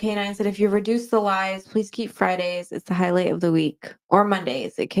 Joyful Canine said, if you reduce the lies, please keep Fridays. It's the highlight of the week. Or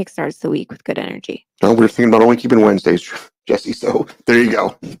Mondays. It kickstarts the week with good energy. No, we're thinking about only keeping Wednesdays, Jesse. So there you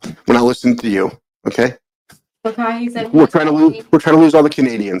go. We're not listening to you. Okay. Look how he said, we're trying to lose all the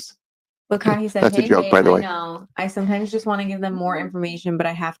Canadians. Look how he said, that's a joke, by the way. No, I sometimes just want to give them more information, but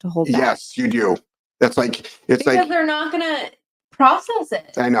I have to hold back. Yes, you do. That's like because they're not gonna process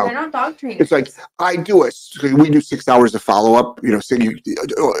it. I know. They're not dog trainers. It's like we do 6 hours of follow up.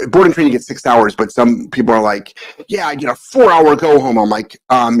 Board and training gets 6 hours, but some people are like, yeah, I get a 4-hour go home. I'm like,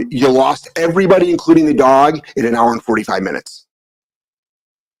 you lost everybody, including the dog, in 1 hour and 45 minutes.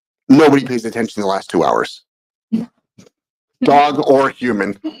 Nobody pays attention to the last 2 hours. Dog or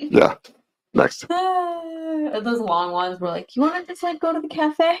human. Yeah. Next. Those long ones were like, you want to just go to the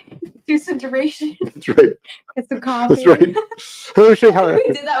cafe, do some duration. That's right. Get some coffee. That's right. Let me show you how we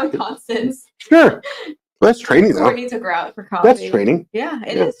did that with Constance. Sure. Well, that's training, though. Courtney took her out for coffee. That's training. Yeah,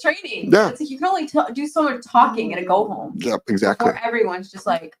 it is training. Yeah. It's like you can only do so much talking and a go home. Yep, exactly. Or everyone's just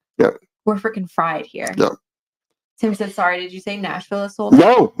like, yep. We're freaking fried here. Yeah. Tim said, sorry, did you say Nashville is sold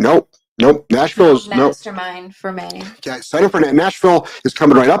out? Nope. Nashville is mastermind for May. Yeah, sign up for Nashville is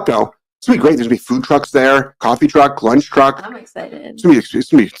coming right up though. It's gonna be great. There's gonna be food trucks there, coffee truck, lunch truck. I'm excited. It's gonna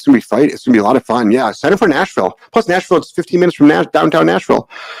be fight. It's gonna be a lot of fun. Yeah, sign up for Nashville. Plus Nashville, it's 15 minutes from downtown Nashville.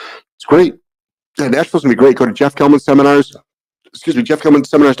 It's great. Yeah, Nashville's gonna be great. Go to Jeff Kelman Seminars.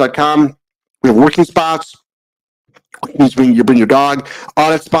 JeffKelmanSeminars.com. We have working spots. You bring your dog.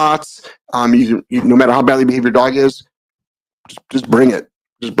 Audit spots. You no matter how badly behaved your dog is, just bring it.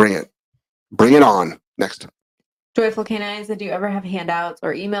 Just bring it. Bring it on. Next. Joyful Canines, do you ever have handouts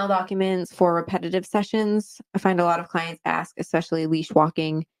or email documents for repetitive sessions? I find a lot of clients ask, especially leash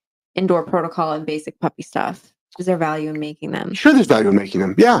walking, indoor protocol, and basic puppy stuff. Is there value in making them? Sure, there's value in making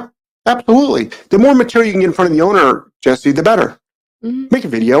them. Yeah, absolutely. The more material you can get in front of the owner, Jesse, the better. Mm-hmm. Make a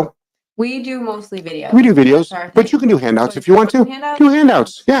video. We do mostly videos. We do videos, but you can do handouts if you want to. Do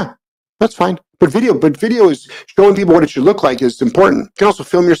handouts. Yeah, that's fine. But video is showing people what it should look like is important. You can also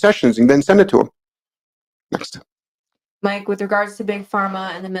film your sessions and then send it to them. Next. Mike, with regards to Big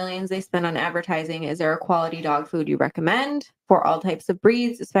Pharma and the millions they spend on advertising, is there a quality dog food you recommend for all types of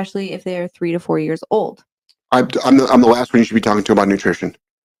breeds, especially if they are 3 to 4 years old? I'm the last one you should be talking to about nutrition.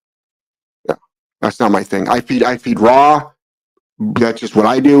 Yeah, that's not my thing. I feed raw. That's just what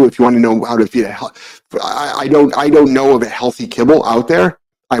I do. If you want to know how to feed I don't know of a healthy kibble out there.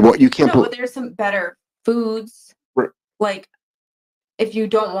 You can't. No, but there's some better foods. Right. Like, if you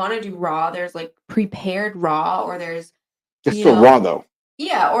don't want to do raw, there's like prepared raw, or there's. It's still raw though.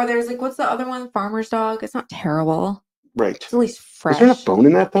 Yeah, or there's like, what's the other one? Farmer's dog. It's not terrible. Right. It's at least fresh. Is there enough bone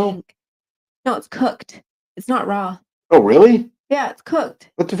in that though? No, it's cooked. It's not raw. Oh, really? Yeah, it's cooked.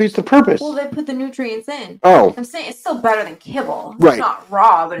 What defeats the purpose? Well, they put the nutrients in. Oh. I'm saying it's still better than kibble. Right. It's not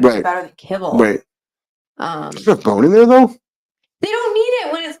raw, but it's better than kibble. Right. Is there bone in there though? They don't need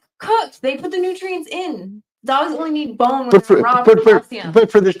it when it's cooked. They put the nutrients in. Dogs only need bone when they're raw for calcium.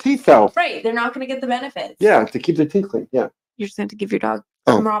 But for their teeth though. Right. They're not going to get the benefits. Yeah, to keep their teeth clean. Yeah. You're just going to give your dog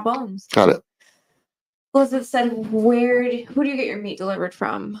some raw bones. Got it. Elizabeth said, who do you get your meat delivered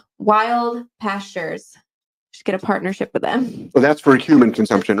from? Wild Pastures. Just get a partnership with them. Well, that's for human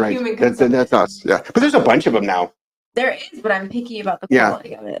consumption, right? Human consumption. That's us. Yeah. But there's a bunch of them now. There is, but I'm picky about the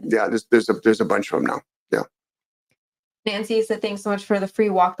quality of it. Yeah, there's a bunch of them now. Yeah. Nancy said, thanks so much for the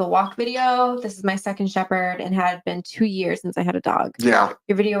free Walk the Walk video. This is my second shepherd and had been 2 years since I had a dog. Yeah.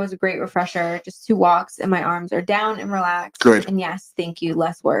 Your video was a great refresher. Just 2 walks and my arms are down and relaxed. Good. And yes, thank you.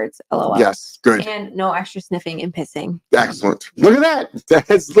 Less words. LOL. Yes. Good. And no extra sniffing and pissing. Excellent. Look at that.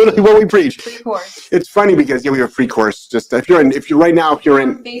 That's literally what we preach. Free course. It's funny because we have a free course. Just if you're in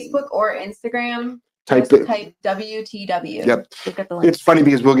Facebook or Instagram, type WTW. Yep. Look at the link. It's funny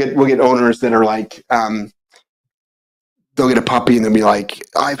because we'll get owners that are like, they'll get a puppy and they'll be like,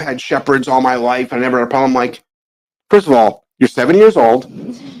 I've had shepherds all my life. I never had a problem. Like, first of all, you're 70 years old,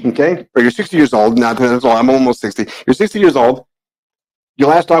 okay? Or you're 60 years old. Not that's all. I'm almost 60. You're 60 years old. Your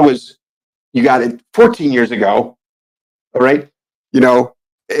last dog you got it 14 years ago. All right?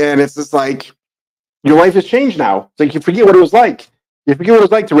 And it's just like, your life has changed now. It's like you forget what it was like. You forget what it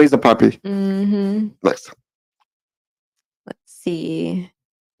was like to raise a puppy. Mm-hmm. Next. Let's see.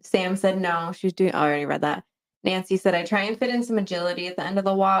 Sam said no. She was doing, I already read that. Nancy said, I try and fit in some agility at the end of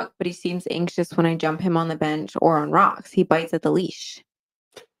the walk, but he seems anxious when I jump him on the bench or on rocks. He bites at the leash.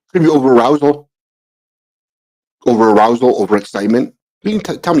 Could be over-arousal, over-excitement. You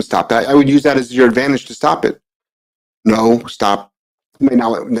can tell him to stop that. I would use that as your advantage to stop it. No, stop. You may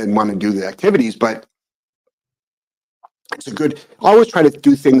not want to do the activities, but it's always try to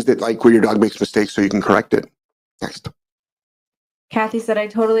do things that like where your dog makes mistakes so you can correct it. Next. Kathy said, I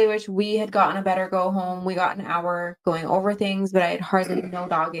totally wish we had gotten a better go home. We got an hour going over things, but I had hardly no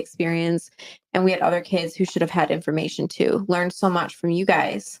dog experience. And we had other kids who should have had information too. Learned so much from you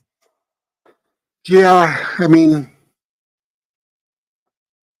guys. Yeah, I mean.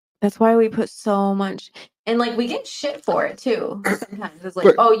 That's why we put so much. And like we get shit for it too. Sometimes it's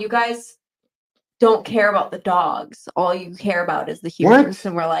like, oh, you guys don't care about the dogs. All you care about is the humans. What?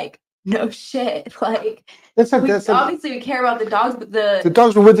 And we're like, no shit. Like, obviously we care about the dogs, but the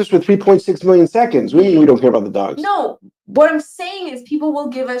dogs were with us for 3.6 million seconds. We don't care about the dogs. No, what I'm saying is people will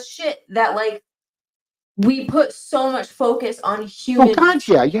give us shit that like we put so much focus on humans. Oh God,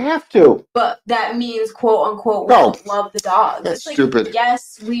 yeah, you have to. But that means, quote unquote, we don't love the dogs. That's stupid.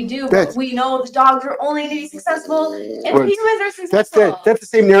 Yes, we do. But we know the dogs are only going to be successful if humans are successful. That's the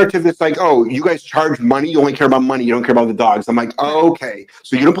same narrative that's like, oh, you guys charge money. You only care about money. You don't care about the dogs. I'm like, oh, okay.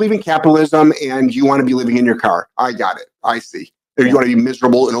 So you don't believe in capitalism and you want to be living in your car. I got it. I see. Or you want to be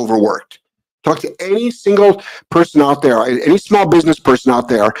miserable and overworked. Talk to any single person out there, any small business person out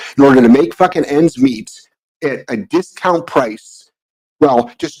there, in order to make fucking ends meet at a discount price.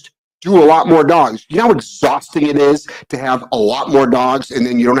 Well, just do a lot more dogs. You know how exhausting it is to have a lot more dogs and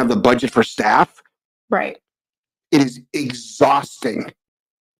then you don't have the budget for staff? Right. It is exhausting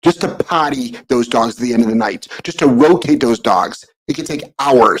just to potty those dogs at the end of the night, just to rotate those dogs. It can take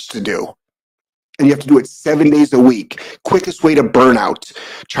hours to do. And you have to do it 7 days a week. Quickest way to burn out.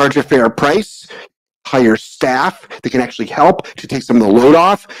 Charge a fair price. Hire staff that can actually help to take some of the load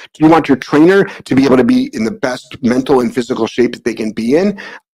off. Do you want your trainer to be able to be in the best mental and physical shape that they can be in?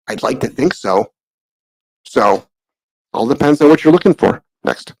 I'd like to think so. So, all depends on what you're looking for.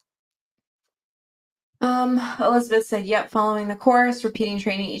 Next. Elizabeth said, yep, following the course, repeating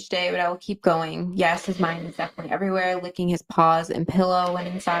training each day, but I will keep going. Yes, his mind is definitely everywhere, licking his paws and pillow when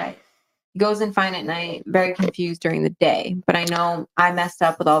inside. He goes in fine at night, very confused during the day. But I know I messed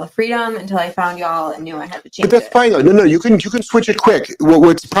up with all the freedom until I found y'all and knew I had to change But that's it. fine though. No, you can switch it quick.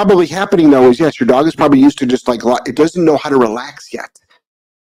 What's probably happening though is, yes, your dog is probably used to just like, it doesn't know how to relax yet.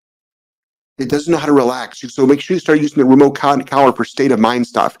 It doesn't know how to relax. So make sure you start using the remote collar for state of mind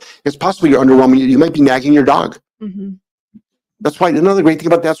stuff. It's possible you're underwhelming. You might be nagging your dog. Mm-hmm. That's why, another great thing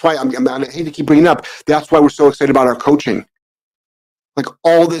about that's why I hate to keep bringing it up. That's why we're so excited about our coaching. Like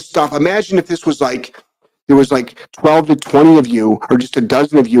all this stuff. Imagine if this was like, there was like 12 to 20 of you or just a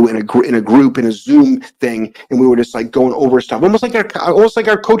dozen of you in a group, in a Zoom thing. And we were just like going over stuff. Almost like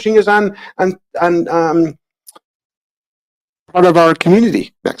our coaching is on part of our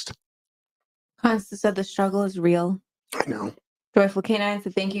community. Next. Constance said the struggle is real. I know. Joyful Canine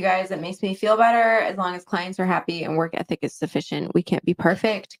said, thank you guys. It makes me feel better as long as clients are happy and work ethic is sufficient. We can't be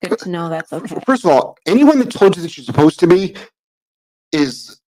perfect. Good to know that's okay. First of all, anyone that told you that you're supposed to be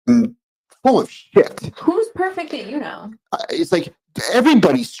is full of shit. Who's perfect that you know? It's like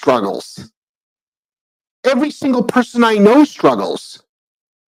everybody struggles. Every single person I know struggles.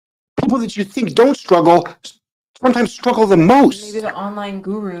 People that you think don't struggle sometimes struggle the most. Maybe the online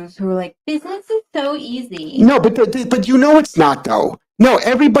gurus who are like, business is so easy. No, but you know it's not though. No,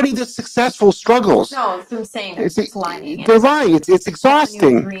 everybody that's successful struggles. No, that's what I'm saying. It's lying. They're lying. It's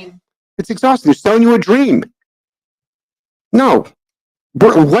exhausting. It's exhausting. They're selling you a dream. No,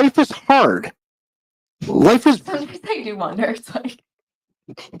 but life is hard. Life is. Sometimes I do wonder. It's like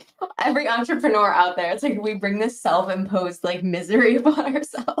every entrepreneur out there. It's like we bring this self-imposed like misery upon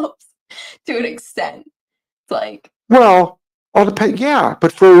ourselves to an extent. Like, well, all depends. Yeah,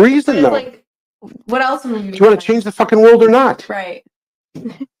 but for a reason though. Like, what else would you? Do you want to change the fucking world or not? Right.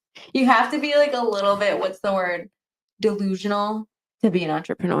 You have to be like a little bit. What's the word? Delusional to be an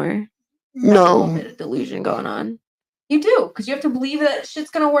entrepreneur. No. A little bit of delusion going on. You do, because you have to believe that shit's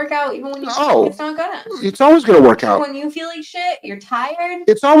gonna work out, even when you think it's not gonna. It's always gonna work out. When you feel like shit, you're tired.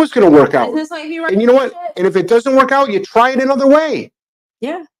 It's always gonna work out. Business might be and you know what? Shit. And if it doesn't work out, you try it another way.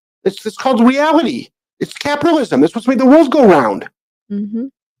 Yeah. It's called reality. It's capitalism. That's what's made the world go round. Mm-hmm.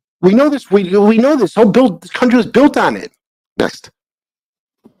 We know this. We know this. This country was built on it. Next.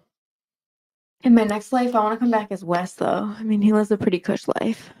 In my next life, I want to come back as Wes, though. I mean, he lives a pretty cush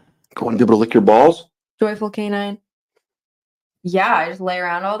life. Go and be able to lick your balls? Joyful Canine. Yeah, I just lay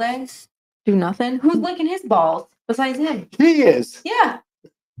around all day, do nothing. Who's licking his balls besides him? He is. Yeah.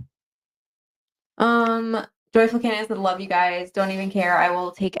 Joyful Canine said, love you guys. Don't even care. I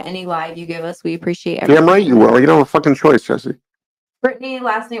will take any live you give us. We appreciate everything. Damn right you will. You don't have a fucking choice, Jesse. Brittany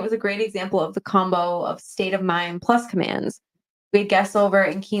last night was a great example of the combo of state of mind plus commands. We had guests over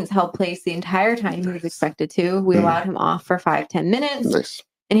and Keens held place the entire time he was expected to. We allowed him off for 5-10 minutes. Nice.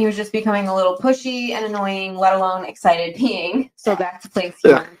 And he was just becoming a little pushy and annoying, let alone excited peeing. So back to place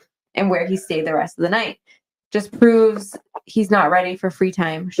and where he stayed the rest of the night. Just proves he's not ready for free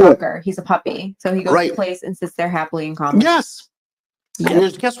time. Shocker. He's a puppy. So he goes to place and sits there happily and calmly. Yes.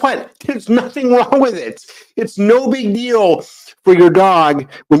 And guess what? There's nothing wrong with it. It's no big deal for your dog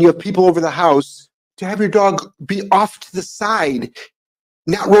when you have people over the house to have your dog be off to the side,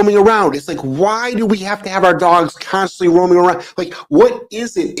 not roaming around. It's like, why do we have to have our dogs constantly roaming around? Like, what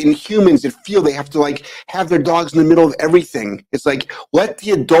is it in humans that feel they have to like have their dogs in the middle of everything? It's like, let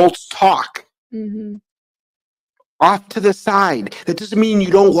the adults talk. Mm-hmm. Off to the side. That doesn't mean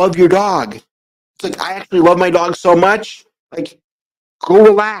you don't love your dog. It's like, I actually love my dog so much. Like, go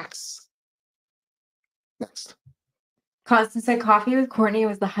relax. Next. Constance said coffee with Courtney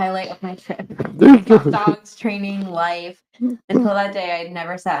was the highlight of my trip. Dogs, training, life. Until that day, I'd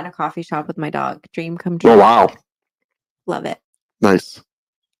never sat in a coffee shop with my dog. Dream come true. Oh, wow. Love it. Nice.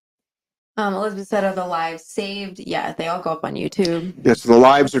 Elizabeth said, are the lives saved? Yeah, they all go up on YouTube. Yeah, so the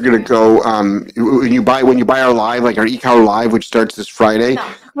lives are going to go, when you buy our live, like our eCow live, which starts this Friday. No,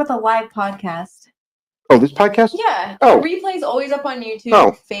 talk about the live podcast. Oh, this podcast? Yeah. Oh. The replay's always up on YouTube,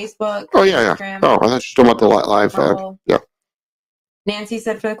 Oh. Facebook, Oh, yeah. Instagram. Oh, I thought you were talking about the live. Rumble. Yeah. Nancy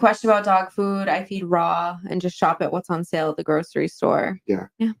said, for the question about dog food, I feed raw and just shop at what's on sale at the grocery store. You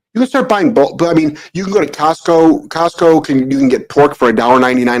can start buying bulk, but I mean, you can go to Costco. You can get pork for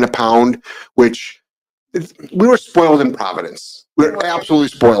 $1.99 a pound, which we were spoiled in Providence. We were absolutely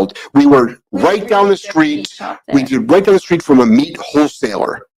spoiled. We were right down the street. We did right down the street from a meat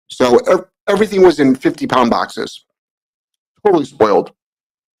wholesaler. So everything was in 50-pound boxes. Totally spoiled.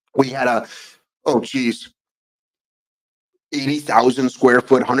 We had 80,000 square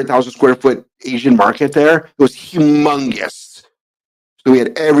foot, 100,000 square foot Asian market there. It was humongous. So we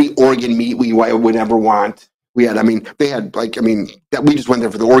had every organ meat we would ever want. We had, that we just went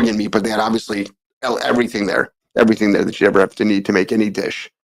there for the organ meat, but they had obviously everything there that you ever have to need to make any dish.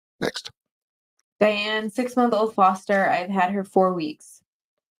 Next. Diane, 6-month-old Foster. I've had her 4 weeks.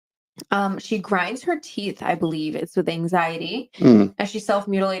 She grinds her teeth, I believe. It's with anxiety. As she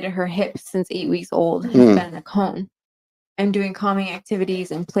self-mutilated her hips since 8 weeks old. Has been in a cone. I'm doing calming activities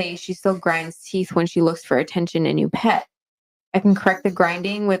in place. She still grinds teeth when she looks for attention and new pet. I can correct the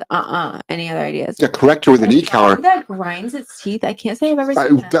grinding with Any other ideas? Yeah, correct her with an e-collar. That grinds its teeth. I can't say I've ever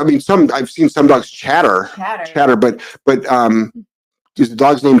seen that. I've seen some dogs chatter, but is the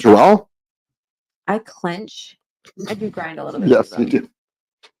dog's name Joelle? I clench. I do grind a little bit. Yes, you do.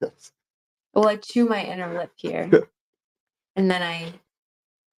 Yes. Well, I chew my inner lip here, and then I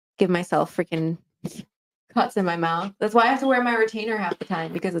give myself freaking cuts in my mouth. That's why I have to wear my retainer half the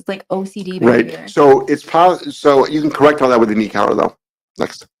time, because it's like OCD behavior. Right. So so you can correct all that with an e-collar though.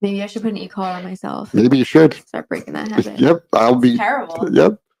 Next. Maybe I should put an e-collar on myself. Maybe you should. Start breaking that habit. Yep. It's terrible.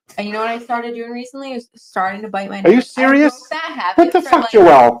 Yep. And you know what I started doing recently? Is starting to bite my nails. Are you serious? I broke that habit What the for fuck, like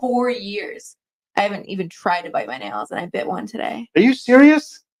Joelle? 4 years. I haven't even tried to bite my nails, and I bit one today. Are you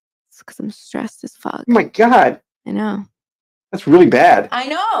serious? It's because I'm stressed as fuck. Oh my God. I know. That's really bad. I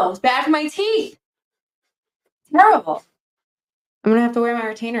know. It's bad for my teeth. Terrible. I'm gonna have to wear my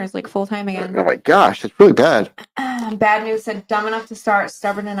retainers like full time again. Oh my gosh, that's really bad. Bad news said, dumb enough to start,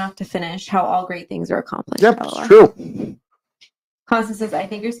 stubborn enough to finish. How all great things are accomplished. Yep, it's true. Constance says, I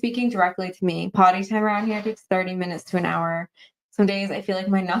think you're speaking directly to me. Potty time around here takes 30 minutes to an hour. Some days I feel like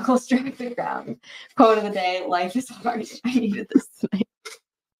my knuckles strike the ground. Quote of the day, life is hard. I needed this tonight.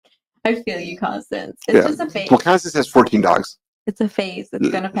 I feel you, Constance. It's just a phase. Well, Constance has 14 dogs. It's a phase. It's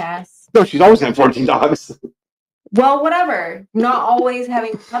gonna pass. No, she's always had 14 dogs. Well, whatever. Not always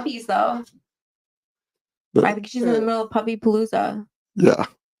having puppies, though. I think she's in the middle of puppy palooza. Yeah.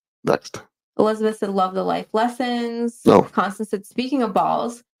 Next. Elizabeth said, love the life lessons. No. Constance said, speaking of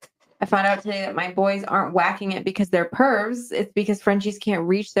balls, I found out today that my boys aren't whacking it because they're pervs. It's because Frenchies can't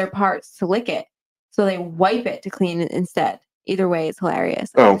reach their parts to lick it. So they wipe it to clean it instead. Either way, it's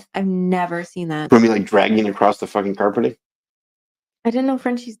hilarious. Oh. I've never seen that. For me, like dragging across the fucking carpeting? I didn't know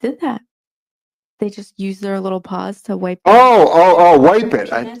Frenchies did that. They just use their little paws to wipe. Wipe it.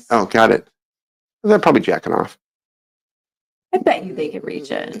 Got it. They're probably jacking off. I bet you they could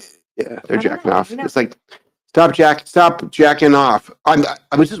reach it. Yeah, they're jacking off. It's like, stop jacking off. I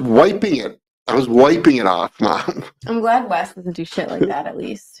was just wiping it. I was wiping it off, Mom. I'm glad Wes doesn't do shit like that, at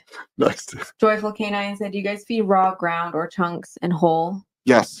least. Next. Joyful Canine said, do you guys feed raw, ground, or chunks and whole?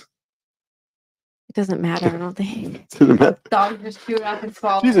 Yes. It doesn't matter, I don't think. Doesn't matter. Dogs just chew it up and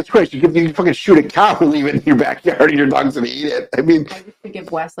swallow. Jesus Christ, you can fucking shoot a cow and leave it in your backyard and your dog's gonna eat it. I mean, I used to give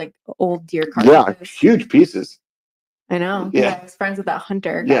Wes like old deer carcasses. Yeah, huge pieces. I know. Yeah. I was friends with that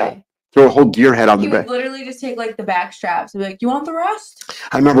hunter guy. Yeah. Throw a whole deer head on He the would back. literally just take like the back straps and be like, you want the rest?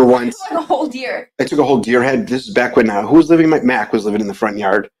 I remember once Like a whole deer. I took a whole deer head. This is back when who was living? Mac was living in the front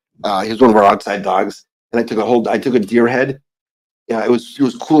yard. He was one of our outside dogs, and I took a deer head. Yeah, it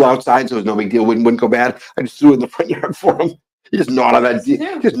was cool outside, so it was no big deal. Wouldn't go bad. I just threw it in the front yard for him. He just gnawed on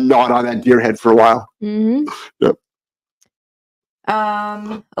that deer head for a while. Mm-hmm. Yep.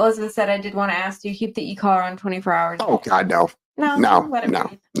 Elizabeth said, I did want to ask, do you keep the e-collar on 24 hours? Oh God, no, No, not at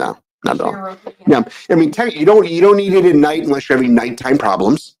all. Yeah. Yeah, I mean, you don't need it at night unless you're having nighttime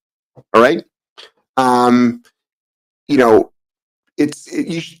problems. All right. You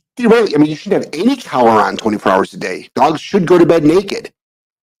shouldn't have any collar on 24 hours a day. Dogs should go to bed naked.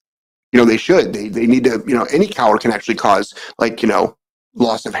 They should. They need to. Any collar can actually cause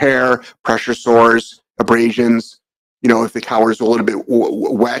loss of hair, pressure sores, abrasions. If the collar is a little bit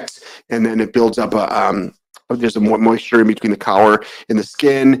wet and then it builds up there's more moisture in between the collar and the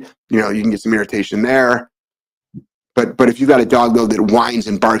skin. You can get some irritation there. But if you've got a dog though that whines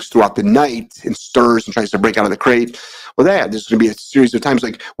and barks throughout the night and stirs and tries to break out of the crate, well, there's going to be a series of times.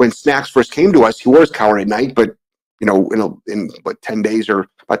 Like when Snacks first came to us, he wore his collar at night, but in what 10 days or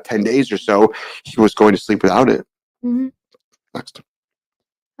so, he was going to sleep without it. Mm-hmm. Next.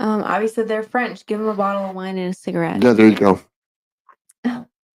 Obviously they're French. Give them a bottle of wine and a cigarette. Yeah, there you go.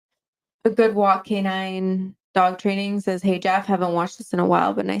 A good walk canine dog training says, "Hey Jeff, haven't watched this in a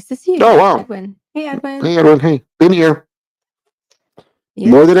while, but nice to see you." Oh wow. Edwin. Hey Edwin. Hey Edwin. Hey, been here.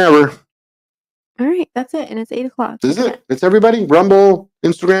 Yeah. More than ever. All right, that's it, and it's 8:00. Is it? It's everybody. Rumble,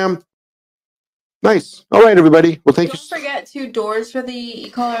 Instagram. Nice. All right, everybody. Well, thank you. Don't forget, doors for the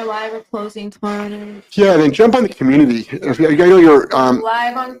e-collar live are closing tomorrow night. Yeah, then jump on the community. I know you're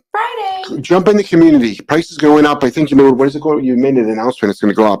live on Friday. Jump in the community. Price is going up. I think what is it going? You made an announcement. It's going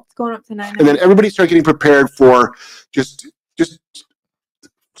to go up. It's going up to $9. And then everybody start getting prepared for just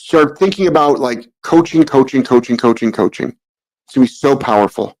start thinking about like coaching. It's going to be so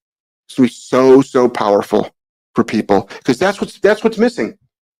powerful. It's going to be so powerful for people because that's what's missing.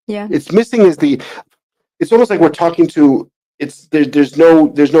 Yeah. It's missing it's almost like we're talking to there's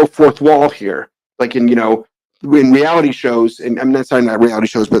no fourth wall here. Like in reality shows, and I'm not saying that reality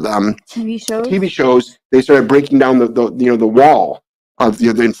shows, but TV shows, they started breaking down the wall of the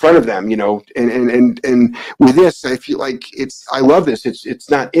in front of them, and with this, I feel like I love this. It's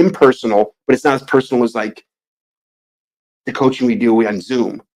not impersonal, but it's not as personal as like the coaching we do on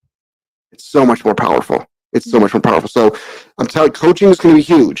Zoom. It's so much more powerful. So I'm telling you, coaching is going to be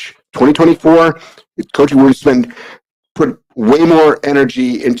huge. 2024, coaching, we're going to put way more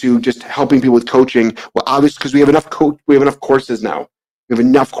energy into just helping people with coaching. Well, obviously, because we have enough courses now. We have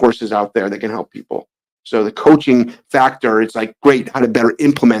enough courses out there that can help people. So the coaching factor, it's like, great, how to better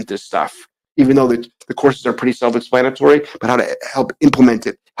implement this stuff. Even though the courses are pretty self-explanatory, but how to help implement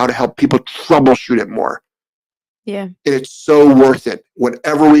it, how to help people troubleshoot it more. Yeah. And it's so worth it.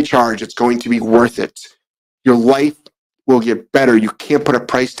 Whatever we charge, it's going to be worth it. Your life will get better. You can't put a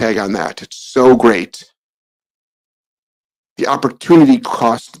price tag on that. It's so great. The opportunity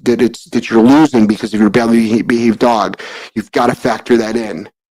cost that you're losing because of your badly behaved dog, you've got to factor that in.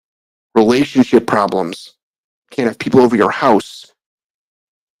 Relationship problems. Can't have people over your house.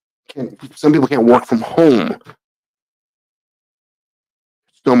 Some people can't work from home.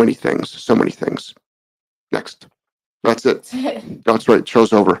 So many things. Next. That's it. That's right.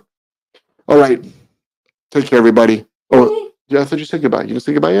 Show's over. All right. Take care, everybody. Oh, yeah, I thought you said goodbye. You didn't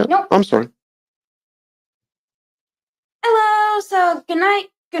say goodbye yet? Nope. I'm sorry. Hello. So good night,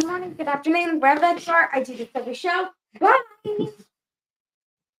 good morning, good afternoon, wherever that you are. I do this every show. Bye.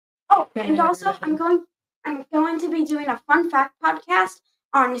 Oh, and also I'm going to be doing a fun fact podcast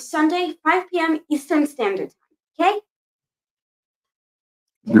on Sunday, 5 p.m. Eastern Standard Time.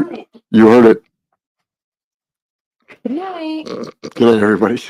 Okay? You heard it. Good night. Good night, everybody.